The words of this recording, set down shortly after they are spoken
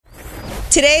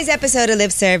Today's episode of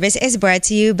Lip Service is brought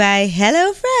to you by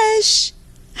HelloFresh.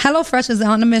 HelloFresh is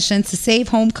on a mission to save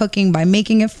home cooking by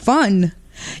making it fun.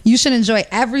 You should enjoy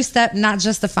every step, not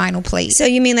just the final plate. So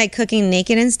you mean like cooking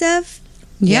naked and stuff?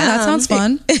 Yeah, that sounds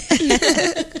fun.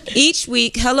 Each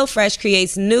week, HelloFresh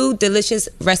creates new delicious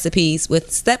recipes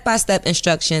with step-by-step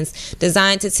instructions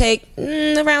designed to take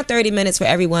around 30 minutes for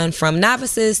everyone, from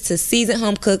novices to seasoned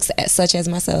home cooks such as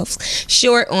myself.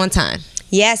 Short on time.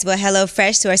 Yes, well,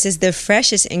 HelloFresh sources the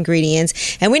freshest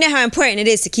ingredients, and we know how important it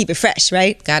is to keep it fresh,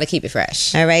 right? Gotta keep it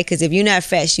fresh. All right, because if you're not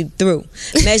fresh, you through.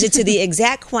 Measured to the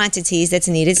exact quantities that's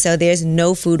needed, so there's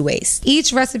no food waste.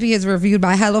 Each recipe is reviewed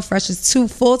by HelloFresh's 2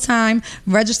 full-time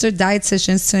registered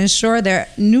dietitians to ensure they're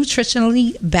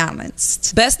nutritionally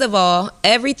balanced. Best of all,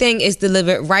 everything is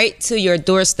delivered right to your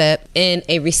doorstep in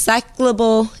a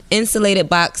recyclable, insulated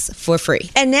box for free.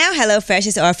 And now HelloFresh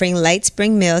is offering light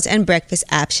spring meals and breakfast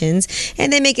options,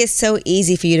 and they make it so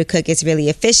easy for you to cook. It's really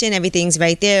efficient. Everything's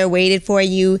right there waited for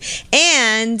you,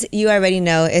 and you already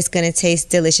know it's going to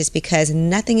taste delicious, because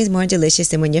nothing is more delicious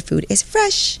than when your food is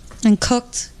fresh and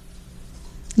cooked.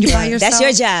 You buy yourself. That's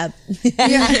your job.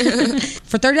 Yeah.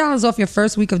 For $30 off your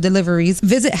first week of deliveries,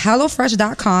 visit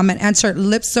HelloFresh.com and enter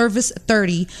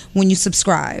LipService30 when you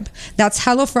subscribe. That's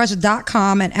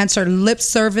HelloFresh.com and enter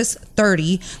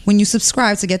LipService30 when you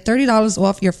subscribe to get $30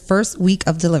 off your first week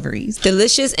of deliveries.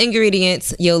 Delicious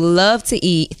ingredients you'll love to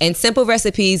eat and simple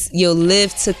recipes you'll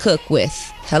live to cook with.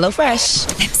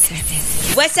 HelloFresh. Lip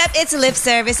Service. What's up? It's Lip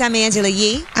Service. I'm Angela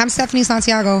Yee. I'm Stephanie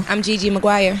Santiago. I'm Gigi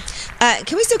McGuire.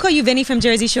 Can we still call you Vinny from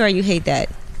Jersey Shore, or you hate that?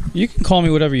 You can call me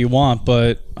whatever you want,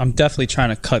 but I'm definitely trying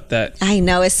to cut that I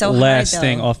know, it's so last hard,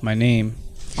 thing off my name.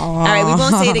 All right, we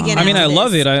won't say it again. I mean, I after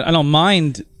love this. it. I don't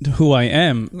mind who I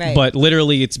am, Right. but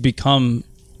literally it's become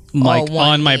like one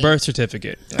on my name. birth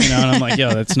certificate. You know, and I'm like,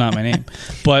 yo, that's not my name.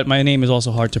 But my name is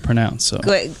also hard to pronounce. So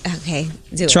Good. Okay,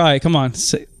 do it. try. Come on,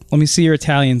 let me see your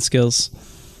Italian skills.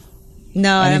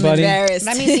 No, Anybody? I'm embarrassed.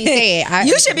 Let me see. Say it.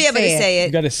 You should be able to say You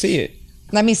it. got to see it.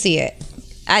 Let me see it.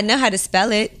 I know how to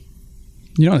spell it.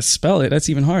 You know how to spell it. That's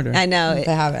even harder. I know To it.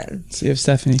 have it. See if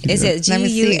Stephanie can Is do it Let me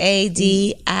see.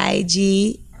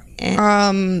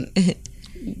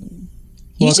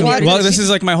 GUADIG? Well, this is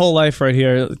like my whole life right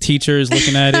here. Teachers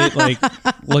looking at it, like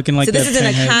looking like So this that isn't a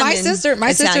pinhead. common My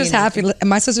sister's Italian.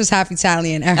 half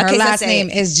Italian, and her Okay, so last say name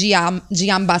it. is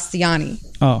Giambastiani.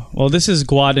 Oh, well, this is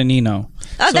Guadagnino.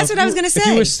 Oh, that's if what I was you- gonna If you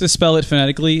say. wish to spell it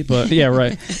phonetically, but yeah,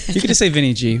 right. You could just say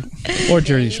Vinny G or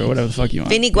Jersey Shore, whatever the fuck you want.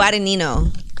 Vinny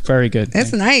Guadagnino. Very good.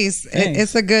 It's nice. Thanks.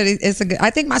 It's a good.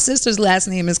 I think my sister's last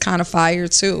name is kind of fire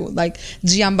too, like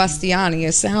Giambastiani.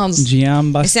 It sounds.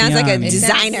 Giambastiani. It sounds like a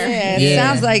designer. Yeah, it Yeah.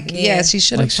 sounds like she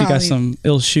should have. Like she got some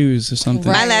ill shoes or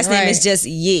something. My last name Right. is just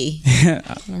Yee.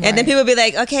 And then people be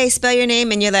like, okay, spell your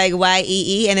name, and you're like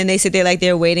YEE, and then they sit there like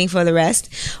they're waiting for the rest.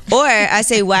 Or I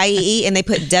say YEE and they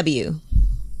put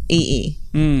WEE.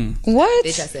 What?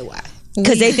 Bitch, I said why?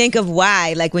 Because they think of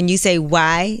Y. Like when you say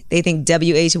Y, they think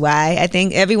WHY. I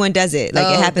think everyone does it. Like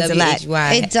it happens a lot.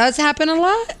 WHY. It does happen a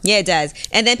lot. Yeah, it does.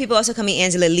 And then people also call me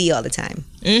Angela Lee all the time.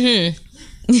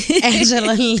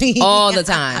 Angela Lee. All the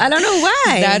time. I don't know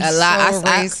why. That's a lot. so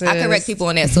I racist. correct people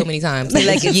on that so many times. Like,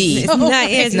 Like Yee. it's not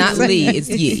It's not Angela. Lee. It's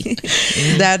Yee.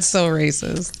 That's so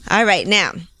racist. All right,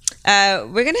 now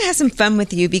we're gonna have some fun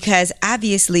with you because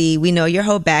obviously we know your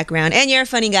whole background, and you're a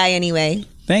funny guy anyway.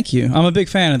 Thank you. I'm a big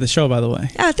fan of the show, by the way.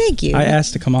 Oh, thank you. I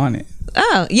asked to come on it.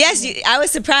 Oh, yes, I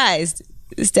was surprised.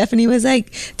 Stephanie was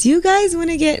like, "Do you guys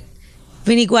want to get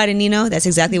Vinny Guadagnino?" That's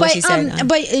exactly what she said.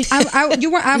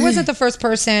 I wasn't the first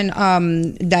person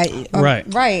that Right.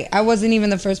 right. I wasn't even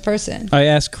the first person. I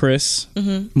asked Chris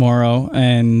Morrow,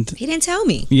 and He didn't tell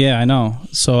me. yeah, I know.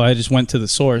 So I just went to the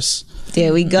source.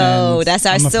 There we go. And That's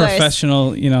our I'm source. a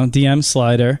professional, DM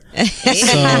slider. So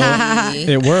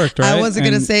it worked, right? I wasn't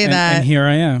gonna say that. And here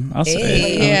I am. I'll say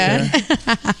it. Yeah.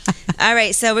 All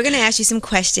right, so we're gonna ask you some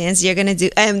questions. You're gonna do,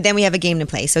 and then we have a game to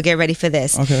play. So get ready for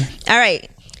this. Okay. All right.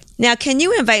 Now, can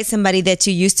you invite somebody that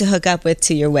you used to hook up with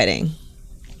to your wedding?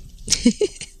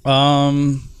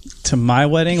 To my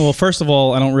wedding? Well, first of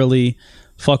all, I don't really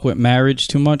fuck with marriage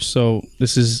too much, so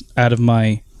this is out of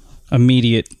my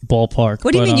immediate ballpark.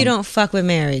 What do you But, mean you don't fuck with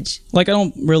marriage? Like,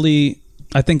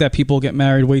 I think that people get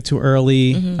married way too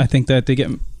early. I think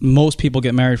that most people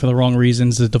get married for the wrong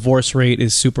reasons. The divorce rate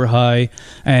is super high,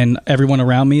 and everyone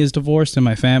around me is divorced in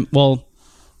my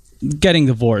getting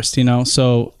divorced,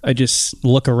 so I just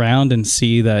look around and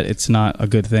see that it's not a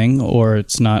good thing, or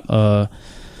it's not so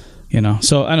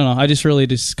I don't know. I just really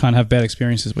just kind of have bad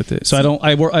experiences with it. So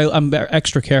I'm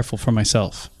extra careful for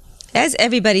myself. As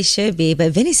everybody should be,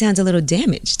 but Vinny sounds a little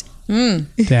damaged.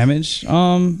 Damage?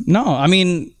 No, I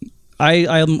mean,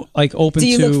 I'm like open to.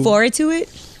 Do you look forward to it?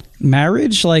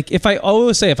 Marriage? Like if I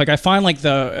always say if like I find like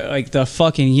the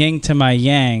fucking yin to my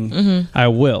yang, I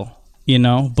will. You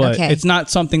know, but it's not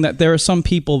something that there are some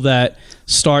people that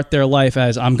start their life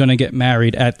as I'm going to get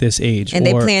married at this age. And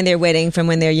they plan their wedding from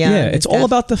when they're young. Yeah, it's all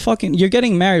about the fucking, you're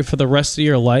getting married for the rest of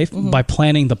your life by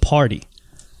planning the party.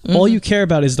 All you care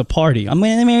about is the party. I'm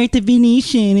going to marry the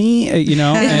Venetian, you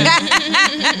know, and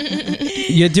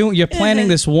you're planning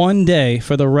this one day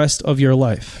for the rest of your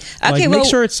life. Okay, make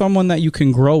sure it's someone that you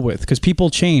can grow with because people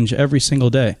change every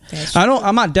single day.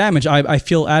 I'm not damaged. I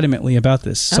feel adamantly about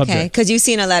this subject. Okay, because you've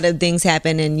seen a lot of things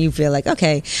happen and you feel like,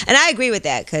 okay. And I agree with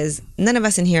that because none of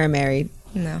us in here are married.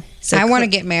 No. So I want to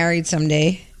get married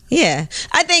someday. Yeah.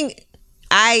 I think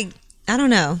I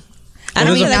don't know. I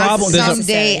Well, don't there's a problem.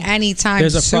 Someday, anytime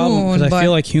There's a problem soon. because I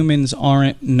feel like humans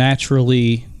aren't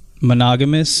naturally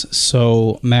monogamous,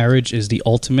 so marriage is the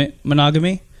ultimate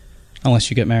monogamy, unless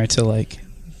you get married to like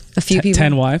a few people,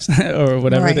 10 wives or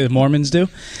whatever the Mormons do.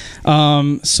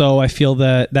 So I feel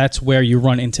that that's where you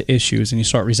run into issues and you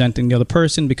start resenting the other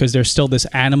person because there's still this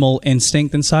animal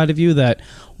instinct inside of you that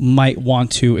might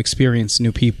want to experience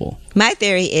new people. My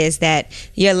theory is that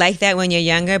you're like that when you're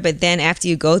younger, but then after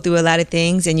you go through a lot of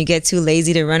things and you get too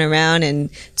lazy to run around and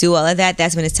do all of that,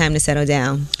 that's when it's time to settle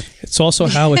down. It's also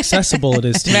how accessible it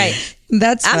is to Right. you.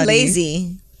 That's I'm funny.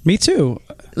 lazy. Me too.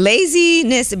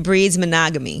 Laziness breeds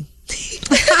monogamy.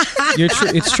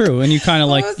 It's true, and you kind of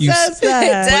like you. It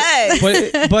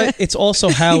does. But it's also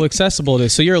how accessible it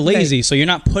is. So you're lazy, so you're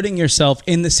not putting yourself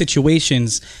in the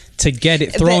situations to get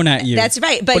it thrown at you. That's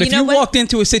right. But if you walked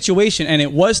into a situation and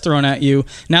it was thrown at you,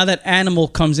 now that animal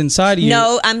comes inside of you.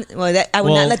 No, I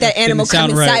would not let that animal come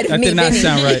inside of me. That did not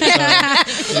sound right.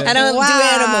 I don't do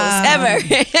animals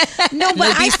ever. No,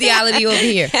 but bestiality over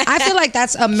here. I feel like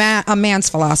that's a man's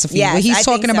philosophy. Yes, What he's I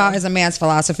talking think about so. is a man's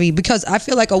philosophy because I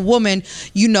feel like a woman,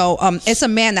 you know, it's a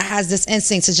man that has this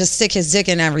instinct to just stick his dick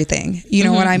in everything. You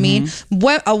know what I mean?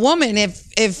 What a woman,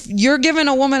 if you're giving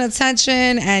a woman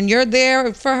attention and you're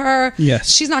there for her, yes,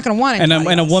 she's not going to want it.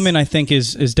 And a woman, I think,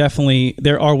 is definitely,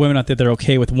 there are women out there that are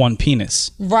okay with one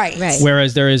penis. Right.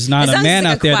 Whereas there is not a man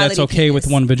out there that's okay with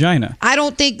one vagina. I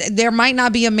don't think there might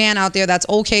not be a man out there that's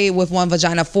okay with one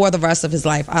vagina for the rest of his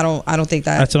life. I don't think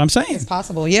that's what I'm saying. It's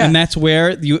possible. Yeah. And that's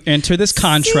where you enter this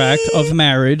contract of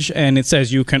marriage, and it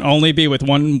says you can only be with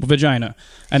one vagina.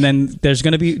 And then you're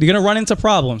going to run into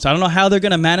problems. I don't know how they're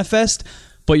going to manifest,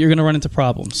 but you're going to run into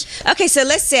problems. Okay, so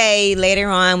let's say later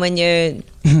on when you're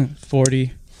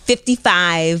 40,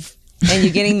 55 and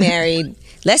you're getting married,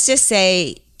 let's just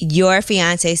say your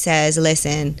fiance says,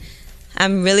 listen,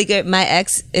 I'm really good. My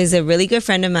ex is a really good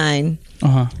friend of mine.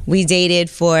 We dated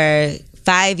for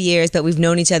 5 years, but we've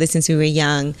known each other since we were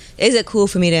young. Is it cool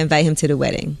for me to invite him to the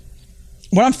wedding?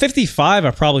 When I'm 55,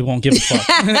 I probably won't give a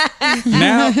fuck.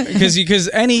 Now, because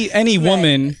any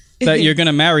woman that you're going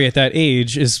to marry at that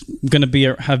age is going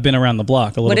to have been around the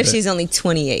block a little bit. What if she's only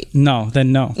 28? No.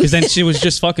 Because then she was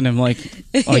just fucking him like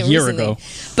a year ago.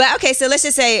 But okay, so let's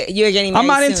just say you're getting married I'm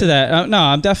not soon. into that. No,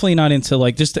 I'm definitely not into,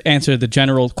 like, just to answer the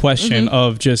general question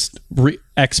of just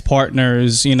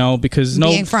ex-partners, you know, because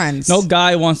being friends. No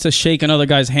guy wants to shake another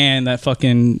guy's hand that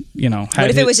fucking, you know. What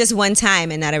if it was just one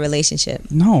time and not a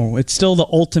relationship? No, it's still the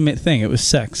ultimate thing. It was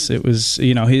sex. It was,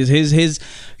 you know,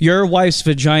 your wife's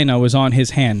vagina was on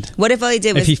his hand. What if all he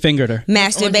did was he fingered her,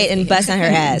 masturbate and bust on her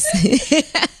ass?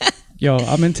 Yo,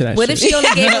 I'm into that. What shit. if she only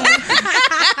gave him?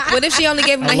 What if she only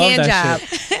gave him a hand job?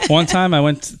 Shit. One time I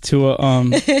went to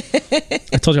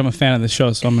I told you I'm a fan of the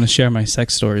show, so I'm going to share my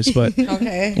sex stories. But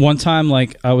okay. One time,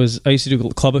 like I used to do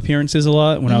club appearances a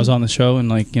lot when I was on the show, and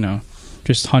like, you know,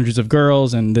 just hundreds of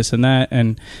girls and this and that,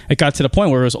 and it got to the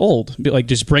point where it was old, like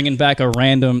just bringing back a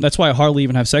random. That's why I hardly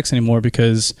even have sex anymore,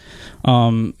 because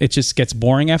it just gets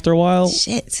boring after a while.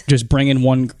 Shit. Just bringing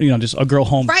one, you know, just a girl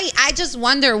home. Right. I just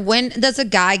wonder, when does a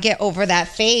guy get over that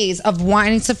phase of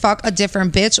wanting to fuck a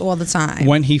different bitch all the time?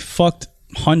 When he fucked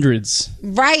hundreds.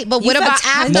 Right, but what about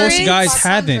after? Most guys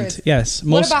haven't. Yes,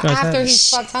 most what about guys after haven't. he's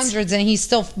fucked hundreds and he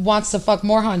still wants to fuck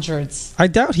more hundreds? I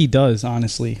doubt he does,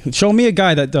 honestly. Show me a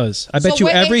guy that does. I bet you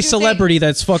what every makes you celebrity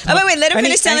that's fucked. Oh, wait, let him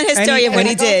finish telling his story of what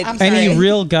he did. Any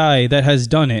real guy that has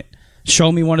done it, show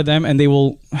me one of them, and they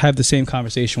will have the same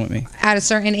conversation with me. At a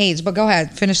certain age, but go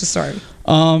ahead, finish the story.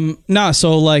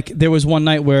 So like there was one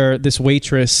night where this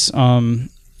waitress,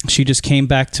 she just came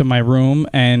back to my room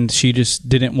and she just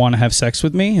didn't want to have sex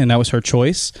with me, and that was her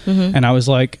choice. And I was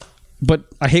like, but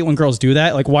I hate when girls do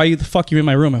that. Like, why the fuck you in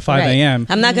my room at 5 a.m.?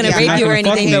 I'm not gonna Yeah. rape I'm you not or gonna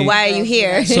fuck anything, me. but why are you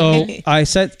here? So I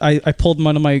said, I pulled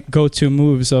one of my go-to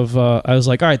moves of, I was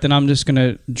like, all right, then I'm just going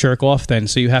to jerk off then.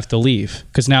 So you have to leave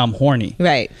because now I'm horny.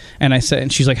 Right. And I said,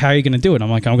 and she's like, how are you going to do it? I'm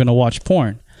like, I'm going to watch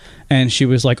porn. And she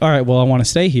was like, all right, well, I want to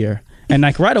stay here. And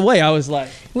like right away, I was like,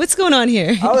 What's going on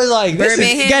here? I was like, this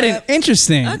Birdman is getting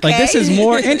interesting. Okay. Like, this is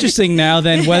more interesting now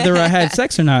than whether I had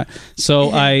sex or not.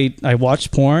 So I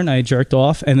watched porn, I jerked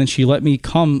off, and then she let me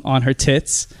come on her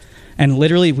tits. And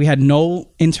literally, we had no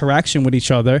interaction with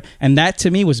each other. And that to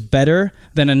me was better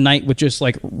than a night with just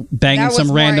like banging That was some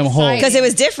more random hole. exciting. Because it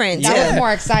was different. That too. was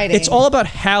more exciting. It's all about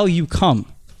how you come.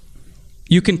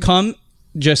 You can come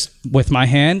just with my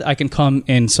hand. I can come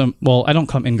in some, well, I don't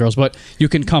come in, girls, but you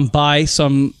can come by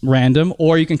some random,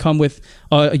 or you can come with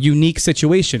a unique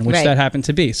situation, which Right. that happened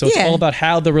to be. So it's Yeah. all about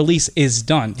how the release is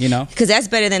done, you know? Because that's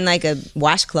better than like a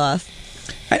washcloth.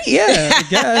 Yeah, I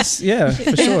guess. Yeah,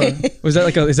 for sure. Is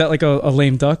that like a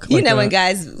lame duck? You Like know a- when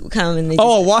guys come and they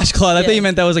Oh, a washcloth. I thought Yeah. you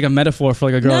meant that was like a metaphor for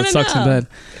like a girl No, that no, sucks no. in bed.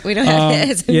 We don't have that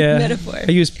as a yeah. metaphor.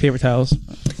 I use paper towels.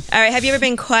 All right. Have you ever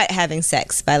been caught having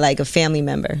sex by like a family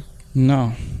member?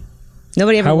 No.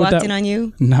 Nobody ever How would walked that- in on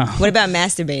you? No. What about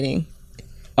masturbating?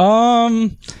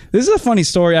 This is a funny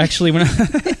story actually. When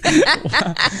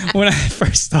when I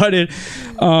first started,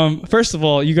 first of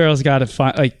all, you girls got to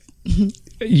find like.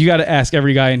 You got to ask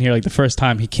every guy in here like the first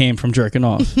time he came from jerking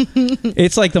off.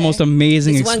 It's like the most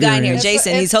amazing There's one experience. guy in here,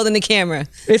 Jason. He's holding the camera.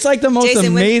 It's like the most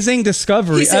Jason, when- amazing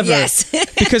discovery He said ever. yes.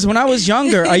 Because when I was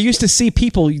younger, I used to see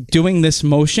people doing this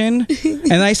motion,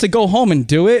 and I used to go home and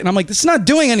do it, and I'm like, "This is not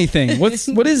doing anything. What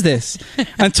is this?"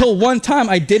 Until one time,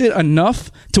 I did it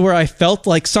enough to where I felt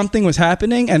like something was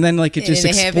happening, and then like it just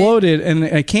And it happened? exploded, and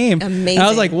it came. Amazing. And I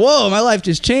was like, "Whoa, my life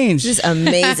just changed." This is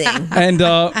amazing.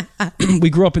 And we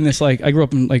grew up in this like, I grew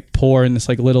up in like poor in this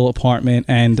like little apartment,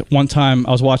 and one time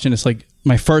I was watching this like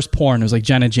my first porn. It was like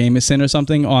Jenna Jameson or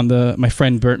something on my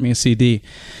friend burnt me a CD,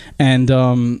 and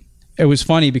it was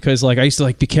funny because like I used to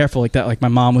like be careful like that, like my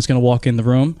mom was gonna walk in the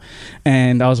room,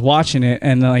 and I was watching it,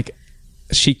 and like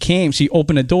she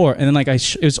opened the door, and then like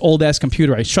it was old ass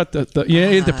computer. I shut the you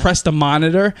had to press the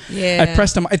monitor. Yeah. I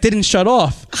pressed it didn't shut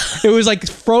off. It was like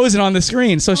frozen on the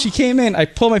screen. So she came in, I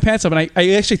pulled my pants up, and I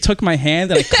actually took my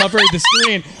hand and I covered the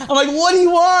screen. I'm like, what do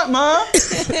you want, Mom?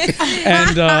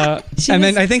 And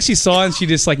then I think she saw, and she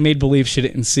just like made believe she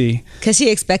didn't see. Because she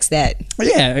expects that.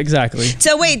 Yeah, exactly.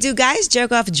 So wait, do guys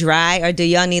jerk off dry or do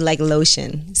y'all need like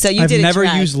lotion? So you I've did it never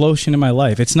dry. used lotion in my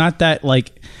life. It's not that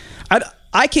like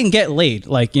I can get laid,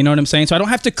 like, you know what I'm saying? So I don't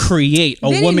have to create a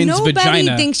Vinny, woman's nobody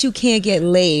vagina. thinks you can't get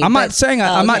laid. I'm not but- saying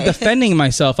I'm not okay. defending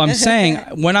myself. I'm saying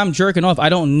when I'm jerking off, I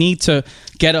don't need to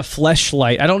get a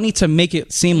fleshlight. I don't need to make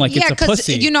it seem like yeah, it's a because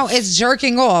pussy. you know it's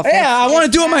jerking off. Yeah, I want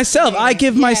to do it myself. I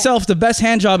give myself the best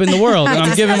hand job in the world, and I'm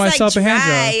Just giving 'cause, myself like, a hand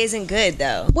dry job. isn't good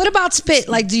though. What about spit?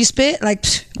 Like, do you spit? Like,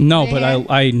 psh. No, but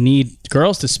I need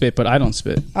girls to spit, but I don't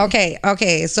spit.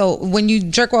 Okay. So when you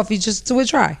jerk off, you just do it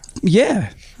dry. Yeah.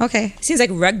 Okay. Seems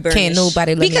like rug burnish. Can't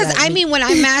nobody look Because at I me. mean, when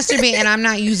I masturbate and I'm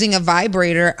not using a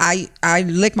vibrator, I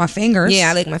lick my fingers.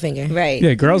 Yeah, I lick my finger. Right.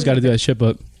 Yeah, girls got to do that shit,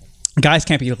 but guys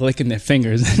can't be licking their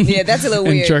fingers. And, Yeah, that's a little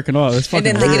and weird. jerking off. It's And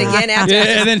fucking then lick it weird. again after.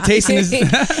 Yeah, and then tasting his.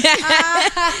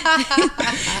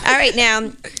 All right,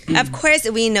 now, of course,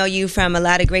 we know you from a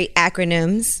lot of great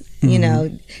acronyms. You Mm-hmm.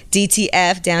 know,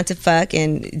 DTF, down to fuck,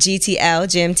 and GTL,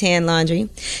 gym, tan, laundry.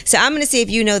 So I'm going to see if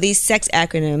you know these sex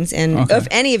acronyms, and Okay. or if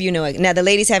any of you know it. Now, the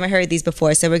ladies haven't heard these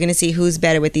before, so we're going to see who's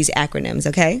better with these acronyms.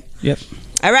 Okay. Yep.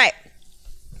 All right.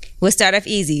 We'll start off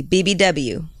easy.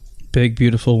 BBW. Big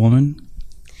beautiful woman.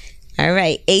 All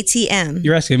right. ATM.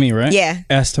 You're asking me, right? Yeah.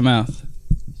 Ass to mouth.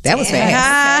 That was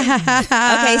fast.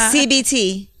 Okay.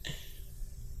 CBT.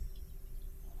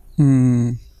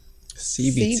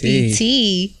 CBT.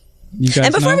 CBT. You guys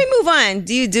And before know? we move on,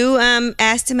 do you do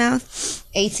ass to mouth?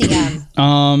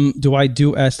 ATM. Do I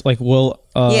do ask like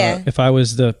Yeah. if I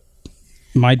was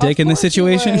my dick in this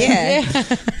situation? Yeah.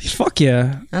 Fuck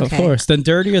yeah. Of Okay. course. The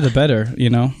dirtier the better, you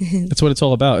know? That's what it's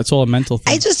all about. It's all a mental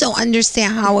thing. I just don't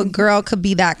understand how a girl could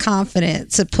be that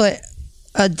confident to put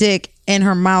a dick in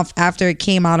her mouth after it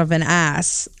came out of an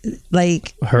ass.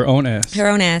 Like, Her own ass. Her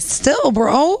own ass. still,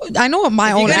 bro. I know what my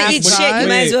You're own gonna ass eat does. shit. You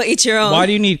might as well eat your own. Why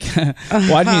do you need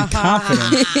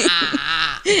confidence?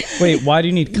 Wait, why do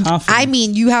you need confidence? I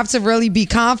mean, you have to really be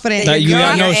confident That you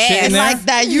got got no shit in there? like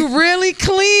that. You really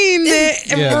cleaned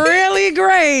it, Yeah. really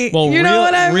great. well, you know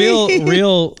what I mean?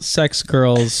 real sex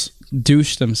girls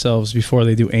douche themselves before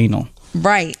they do anal.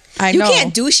 Right. I You know.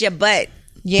 can't douche your butt.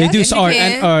 Yeah, they do yes, you or,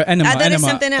 can. or enema. I thought it's enema.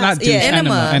 something else. Not douche, Yeah.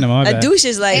 enema. my A bad. douche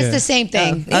is like it's the same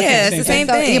thing. Yeah, it's the same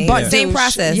thing. Butt Same douche.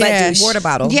 process. Yeah. Butt douche. Water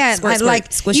bottle. Yeah, Squirt, squirt,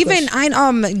 like squish, even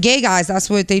squish. gay guys, that's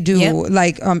what they do. Yep.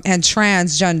 Like and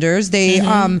transgenders,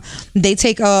 they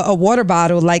take a water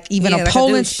bottle, like even Yeah, a like a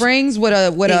Poland douche. Springs with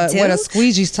a do?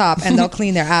 squeegee top, and they'll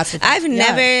clean their ass. With I've it.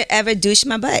 never ever douched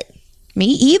my butt. Me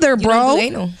either, bro. don't do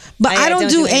anal. But I I don't don't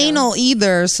do do anal. anal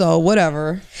either, so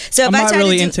whatever. So if I'm I not try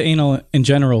really to do, into anal in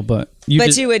general, but you. but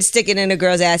just- you would stick it in a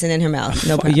girl's ass and in her mouth.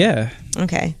 No problem. Yeah.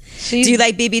 Okay. Do you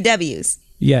like BBWs?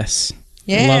 Yes.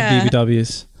 Yeah. I love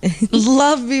BBWs.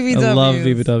 Love BBW. I love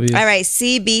BBWs. All right,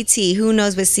 CBT. Who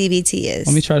knows what CBT is?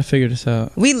 Let me try to figure this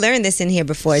out. We learned this in here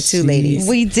before too, ladies.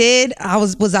 We did.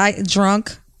 Was I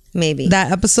drunk Maybe.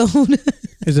 that episode?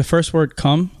 Is the first word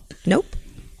come? Nope.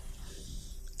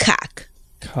 Cock.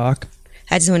 Cock.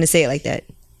 I just want to say it like that.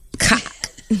 Cock.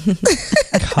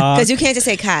 Cock. Because you can't just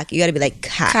say cock. You got to be like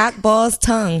cock. Cock, balls,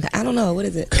 tongue. I don't know. What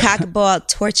is it? Cock ball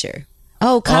torture.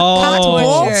 Oh, cock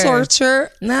Ball torture.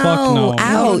 torture. No. Fuck no.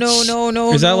 Ouch.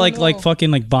 No. Is that no, like no. like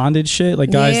fucking like bondage shit? Like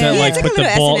guys Yeah. that Yeah, like it's like put a the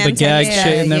little ball, the S&M gag type.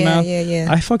 shit in their Yeah, mouth? yeah.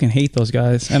 I fucking hate those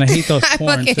guys, and I hate those I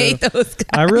porn fucking too. hate those guys.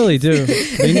 I really do.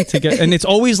 They need to get, and it's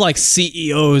always like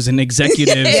CEOs and executives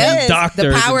Yes, and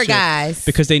doctors, the power and shit, guys.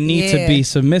 because they need to Yeah. be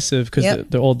submissive because Yep.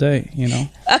 they're all day, you know.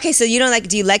 Okay, so you don't like,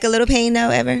 do you like a little pain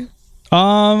though, ever?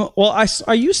 Well,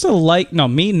 I used to like, no,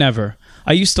 me never.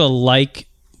 I used to like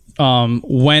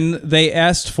when they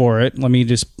asked for it. Let me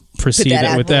just proceed that it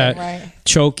out with there, that. right.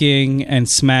 Choking and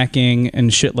smacking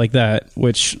and shit like that,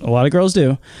 which a lot of girls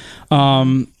do.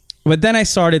 But then I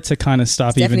started to kind of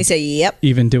stop Definitely say yep.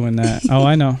 even doing that. Oh,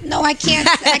 I know. No, I can't.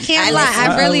 I can't I lie. listen.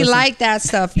 I really listen. like that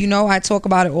stuff. You know, I talk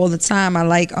about it all the time. I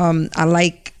like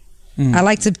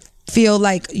to feel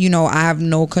like, you know, I have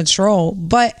no control.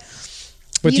 But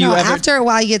But you know, after a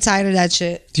while, you get tired of that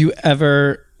shit. do you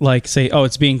ever like say, "Oh,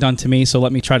 it's being done to me, so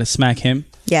let me try to smack him"?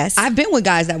 Yes. I've been with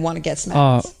guys that want to get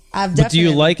smacked. But I've do you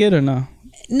definitely- like it or no?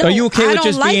 No, Are you okay I with don't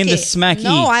just like being the it. smacky?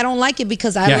 No, I don't like it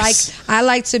because Yes. I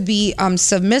like to be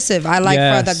submissive. I like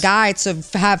for the Yes. guy to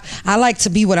have. I like to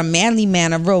be with a manly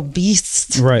man, a real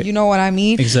beast. Right. You know what I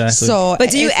mean? Exactly. So,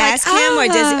 but do you it's like, ask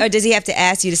him or does he have to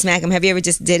ask you to smack him? Have you ever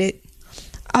just did it?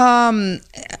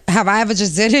 Have I ever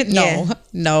just did it? No, Yeah.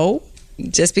 no.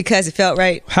 Just because it felt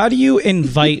right? How do you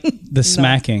invite the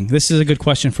smacking? This is a good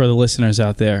question for the listeners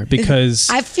out there because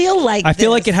I feel like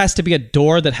it has to be a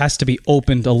door that has to be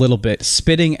opened a little bit,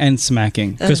 spitting and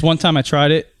smacking. Because one time I tried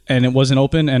it and it wasn't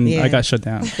open and Yeah. I got shut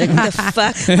down. Like, what the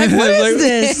fuck? What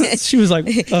is this? She was like,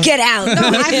 Get out. No,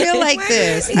 I feel like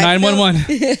this.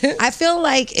 911. I feel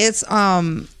like it's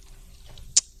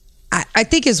I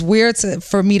think it's weird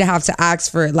for me to have to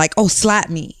ask for it, like, oh, slap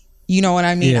me. You know what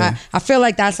I mean? Yeah. I feel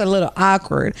like that's a little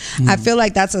awkward. I feel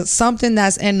like that's something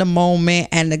that's in the moment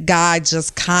and the guy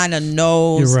just kind of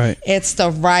knows You're right. it's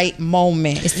the right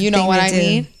moment. You know thing what to I do.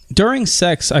 mean? During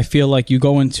sex, I feel like you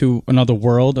go into another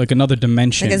world, like another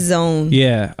dimension. Like a zone.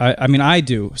 Yeah, I mean, I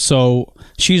do. So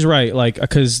she's right, like,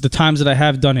 because the times that I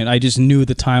have done it, I just knew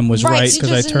the time was right You because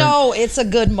I just turned. know it's a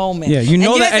good moment. Yeah, you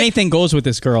know you that have to- anything goes with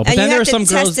this girl. But And then you there have are to some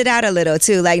test girls. it out a little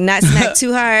too, like not smack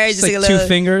too hard, just like like a little, two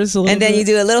fingers, a little and then bit. you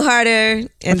do a little harder. And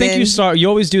I think you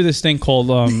always do this thing called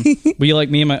we like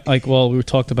me and my we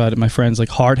talked about it, my friends, like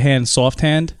hard hand, soft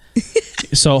hand.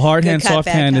 So hard Good hand, cop, soft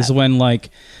bad hand is cop. when like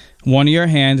one of your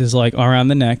hands is like around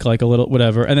the neck, like a little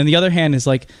whatever, and then the other hand is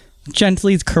like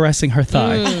gently caressing her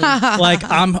thigh. Like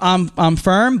I'm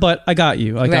firm, but I got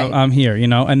you. Like Right. I'm here, you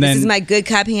know. And then this is my good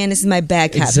cop hand. This is my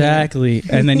bad cop hand. exactly,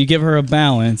 and then you give her a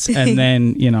balance, and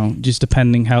then you know, just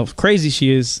depending how crazy she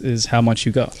is how much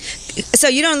you go. So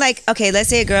you don't like? Okay, let's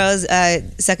say a girl's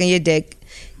sucking your dick,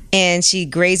 and she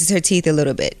grazes her teeth a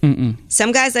little bit.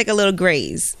 Some guys like a little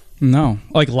graze. No,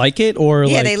 like it or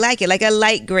Yeah, like, they like it, like a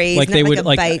light graze, like not they like would a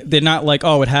like bite. they're not like,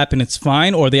 oh, it happened, it's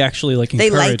fine, or they actually like They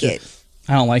encourage like it.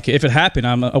 I don't like it. If it happened,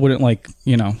 I wouldn't like,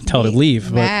 you know, tell her to leave.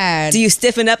 But Mad. Do you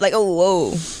stiffen up like, oh,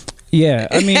 whoa? yeah,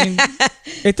 I mean,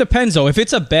 it depends though. If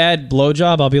it's a bad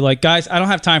blowjob, I'll be like, guys, I don't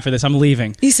have time for this. I'm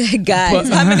leaving. You said, guys,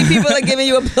 how many people are giving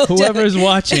you a blowjob? Whoever's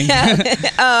watching, I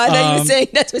thought you were saying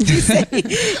that's what you say.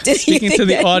 speaking to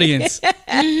the audience,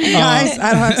 Guys,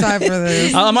 I don't have time for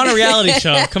this. I'm on a reality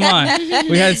show. Come on,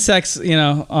 we had sex, you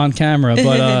know, on camera,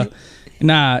 but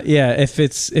nah, yeah. If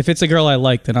it's a girl I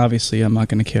like, then obviously I'm not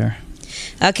gonna care.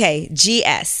 Okay,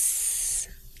 GS.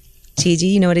 Gigi,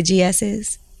 you know what a GS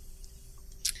is?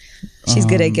 She's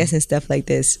good at guessing stuff like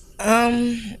this.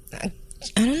 I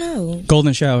don't know.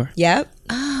 Golden shower. Yep.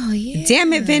 Oh yeah.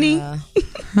 Damn it, Vinny.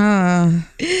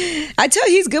 I told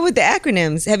you he's good with the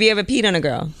acronyms. Have you ever peed on a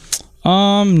girl?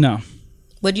 No.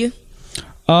 Would you?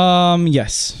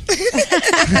 Yes.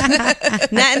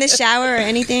 Not in the shower or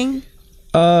anything?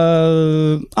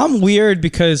 I'm weird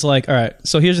because, like, all right,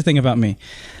 so here's the thing about me.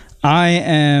 I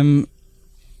am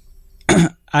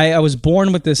I was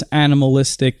born with this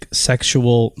animalistic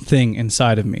sexual thing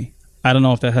inside of me. I don't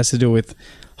know if that has to do with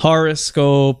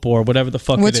horoscope or whatever the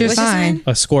fuck What's it your is. sign?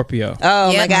 A Scorpio. Oh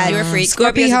Yeah, my God. you're a freak.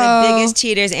 Scorpios are Scorpio. the biggest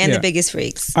cheaters and Yeah. the biggest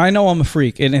freaks. I know I'm a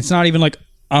freak, and it's not even like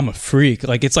I'm a freak.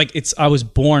 Like it's I was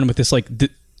born with this like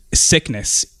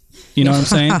sickness. You know what I'm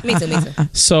saying? Me too.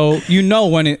 So you know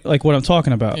when it like what I'm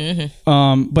talking about.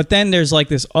 But then there's like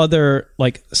this other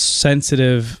like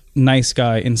sensitive nice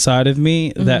guy inside of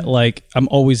me that like I'm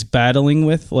always battling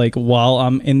with like while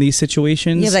I'm in these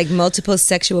situations. You have like multiple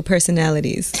sexual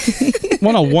personalities.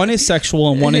 Well, no, one is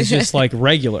sexual and one is just like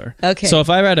regular. Okay. So if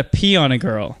I had to pee on a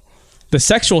girl, the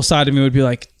sexual side of me would be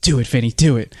like, "Do it, Vinny,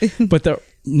 do it." But the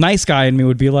nice guy in me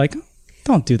would be like,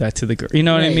 "Don't do that to the girl." You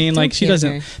know what I Right. mean? Don't Like she care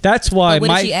doesn't. her. That's why But what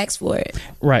my if she asks for it?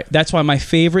 right. That's why my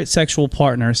favorite sexual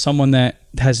partner is someone that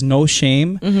has no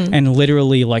shame and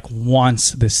literally like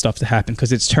wants this stuff to happen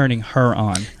because it's turning her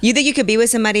on. You think you could be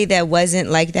with somebody that wasn't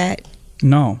like that?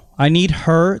 No, I need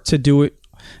her to do it.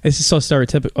 This is so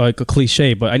stereotypical, like a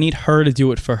cliche, but I need her to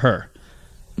do it for her.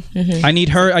 I need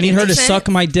her. I need her to suck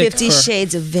my dick. 50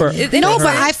 Shades of for- Vinny. No, for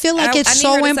but her. I feel like it's I need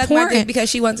so her to suck my dick important. because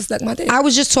she wants to suck my dick. I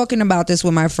was just talking about this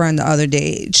with my friend the other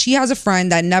day. She has a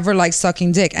friend that never likes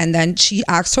sucking dick, and then she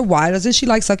asked her why doesn't she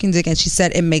like sucking dick, and she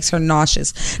said it makes her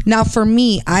nauseous. Now, for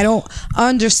me, I don't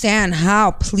understand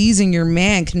how pleasing your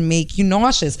man can make you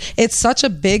nauseous. It's such a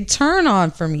big turn on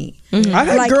for me. I've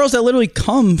had Like- girls that literally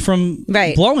come from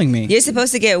Right. blowing me. You're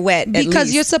supposed to get wet at Because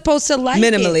least. you're supposed to like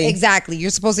Minimally. it. Exactly. You're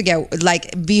supposed to get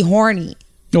like be horny.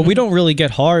 No, we don't really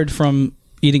get hard from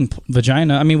eating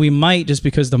vagina. I mean, we might just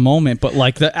because the moment, but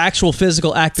like the actual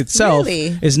physical act itself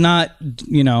Really? is not,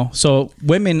 you know. So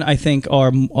women, I think,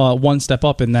 are one step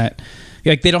up in that.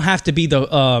 Like they don't have to be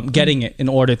the getting it in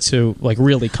order to like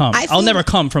really come. I I'll feel- never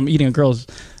come from eating a girl's.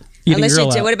 Eating Unless a girl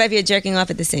you're, out. what about if you're jerking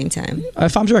off at the same time?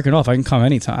 If I'm jerking off, I can come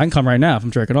anytime. I can come right now if I'm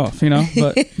jerking off, you know?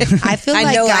 But I feel I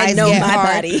like know- I guys know get my hard.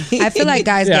 body. I feel like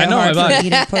guys Yeah, I get know hard my from body.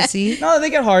 eating pussy. no, they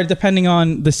get hard depending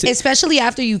on the Especially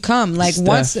after you come, like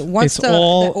once Steph, once it's the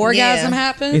all- orgasm Yeah.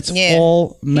 happens, it's Yeah.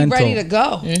 all you're mental. ready to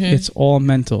go. It's all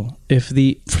mental.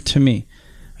 To me,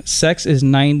 sex is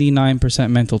 99%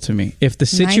 mental to me. If the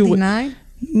situation, 99?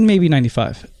 maybe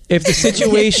 95. If the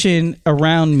situation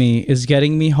around me is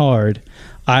getting me hard,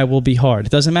 I will be hard.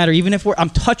 It doesn't matter. Even if I'm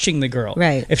touching the girl.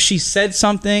 Right. If she said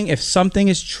something, if something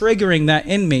is triggering that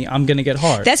in me, I'm going to get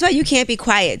hard. That's why you can't be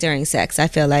quiet during sex. I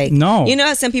feel like No. You know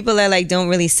how some people are like don't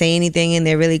really say anything and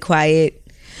they're really quiet.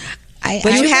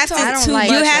 But you have to. I don't like-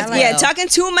 you have, I like- yeah. Talking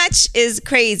too much is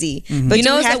crazy. But you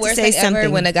know you what's have the to worst say thing something.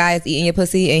 ever when a guy is eating your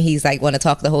pussy and he's like want to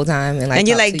talk the whole time and like and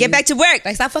you're talk like, to get you. back to work.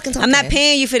 Like stop fucking talking. I'm not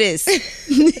paying you for this.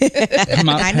 I'm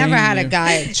not I never paying had a you.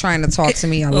 guy trying to talk to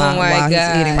me a lot my while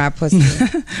God. he's eating my pussy.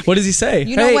 What does he say?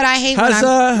 You know what I hate when how's,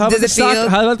 I'm- how about Does the it stock? feel-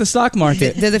 How about the stock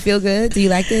market? Does it feel good? Do you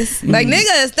like this? Like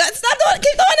niggas, stop doing,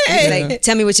 keep doing it. Like,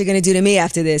 tell me what you're gonna do to me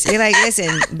after this. You're like,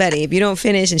 listen, buddy, if you don't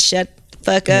finish and shut the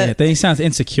fuck up. Yeah, then he sounds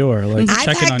insecure. Like I've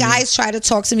checking had on guys try to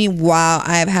talk to me while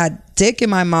I've had dick in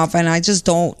my mouth, and I just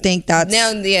don't think that's.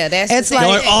 Now, yeah, that's It's the like-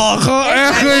 thing. you. You're like, oh,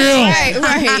 after you.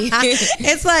 right.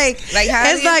 It's like how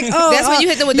it's do you- like oh, that's when you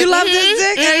hit them with you the love this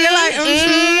dick, and you're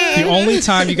like The only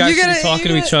time you guys You're should be gonna- talking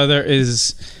to you're each other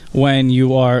is when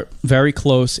you are very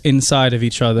close inside of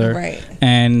each other, Right.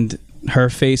 and her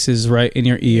face is right in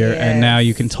your ear, and now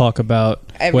you can talk about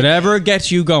Everything. whatever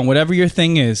gets you going, whatever your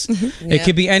thing is. Mm-hmm. It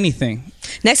could be anything.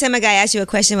 Next time a guy asks you a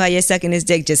question while you're sucking his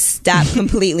dick, just stop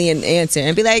completely and answer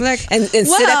and be like, and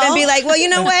sit up and be like, well, you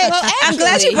know what? I'm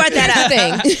glad you brought that up.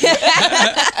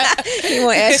 He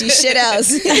won't ask you shit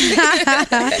else.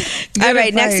 All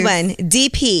right, next advice. one.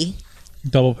 DP.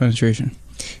 Double penetration.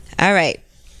 All right.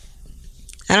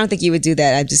 I don't think you would do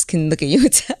that. I just can look at you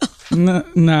and tell.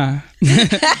 Nah.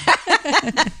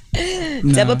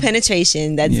 Double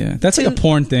penetration. That's Yeah, that's like a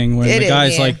porn thing where It the is,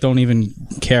 guys yeah. like don't even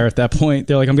care at that point.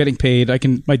 They're like, I'm getting paid.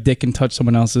 My dick can touch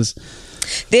someone else's.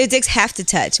 their dicks have to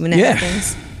touch when that Yeah.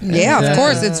 happens. yeah, of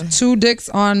course, it's two dicks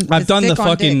on. I've it's done the dick on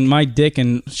fucking dick. my dick,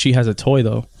 and she has a toy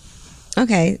though.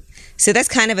 Okay. So that's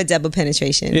kind of a double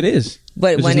penetration. It is,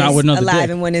 But It's one just not is with another alive dick.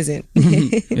 and one isn't.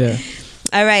 Yeah.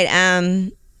 All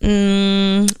right.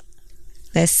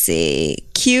 Let's see.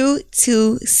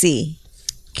 Q2C.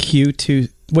 Q2.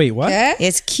 Wait, what? Yeah?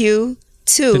 It's Q2.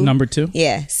 The number 2.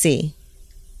 Yeah, C.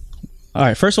 All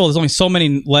right. First of all, there's only so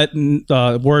many words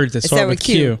that start start with with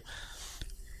Q. Q.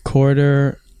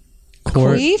 Quarter.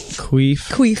 Queef?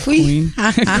 Queef. Queen.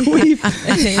 Queef.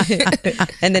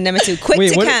 And then number 2,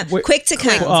 quick to come. Quick to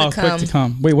come. Oh, quick to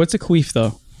come. Wait, what's a queef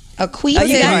though? A queef. Oh,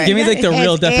 you got it. Give me like the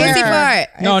real definition. Pussy fart.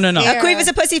 No. A queef is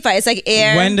a pussy fart. It's like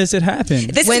air. When does it happen?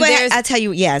 This When is what there's- I'll tell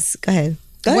you. Yes, go ahead.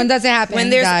 When does it happen? When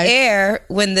there's guys? air,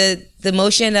 when the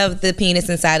motion of the penis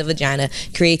inside the vagina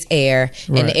creates air,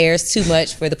 and Right. the air is too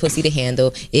much for the pussy to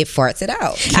handle, it farts it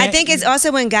out. I think it's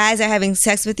also when guys are having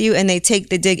sex with you and they take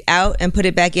the dick out and put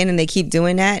it back in and they keep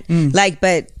doing that.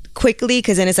 But quickly,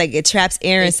 because then it's like it traps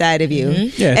air inside of you. Yeah, And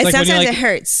it's like when sometimes you, it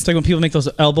hurts. It's like when people make those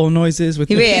elbow noises with.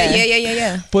 Yeah.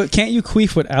 Yeah. But can't you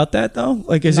queef without that though?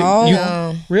 Like, is No. it? You,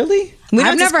 No. Really? We don't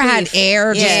I've just never had queef.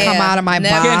 air just Yeah. come out of my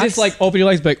Never. box. You can't just like open your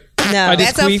legs, but No. I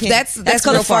just That's queef. that's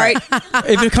called real a fart.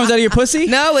 If it comes out of your pussy.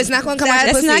 No, it's not going to come out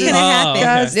of That's the not pussy. going to Oh,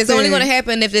 happen. okay. It's only going to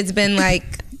happen if it's been like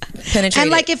penetrated. And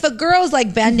like if a girl's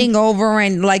like bending over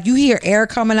and like you hear air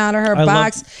coming out of her I love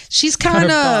box, she's kind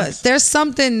box. of there's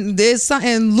something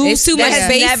loose. It's too That much has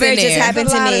space never in just there. happened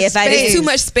There's to a lot me. of If I space. did There's too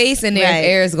much space in there. Right. If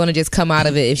air is going to just come out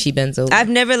of it if she bends over. I've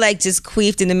never like just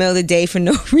queefed in the middle of the day for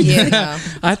no reason. yeah.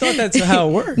 I thought that's how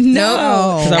it worked.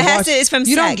 No. 'Cause It I has watched- to. It's from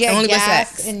You don't sex. get Only with gas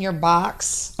sex. in your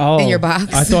box. Oh, in your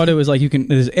box. I thought it was like you can.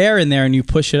 There's air in there and you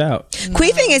push it out.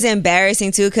 Queefing is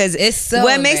embarrassing too, because It's so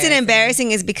what makes it embarrassing.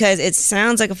 embarrassing is because it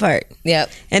sounds like a fart,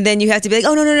 Yep. and then you have to be like,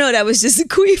 oh no, that was just a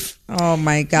queef. Oh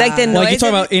my god! Like the Like you noise talking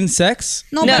of about in sex?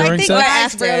 no, No, but I During think sex? guys right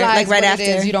after, realize like right what it after.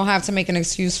 is. You don't have to make an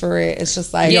excuse for it. It's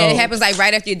just like Yeah, it happens like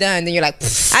right after you're done. Then you're like,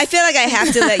 I feel like I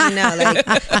have to let you know.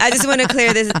 Like, I just want to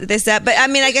clear this up. But I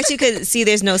mean, I guess you could see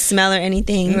there's no smell or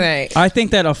anything. right. I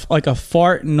think that a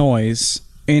fart noise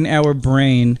in our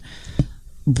brain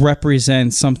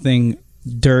represents something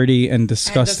dirty and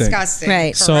disgusting. disgusting.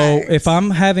 Right. So Correct. if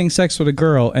I'm having sex with a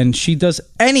girl and she does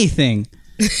anything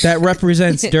that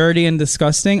represents dirty and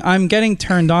disgusting, I'm getting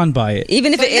turned on by it.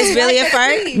 Even if it is really a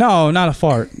fart. No, not a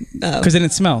fart, Oh. because then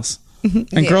it smells,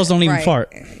 and girls don't even right.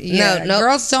 fart. Yeah, No,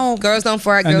 girls don't. Girls don't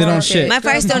fart. And Girls they don't don't shit. My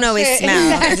farts don't always shit.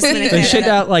 smell. I just wanna They clear shit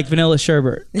that up. out like vanilla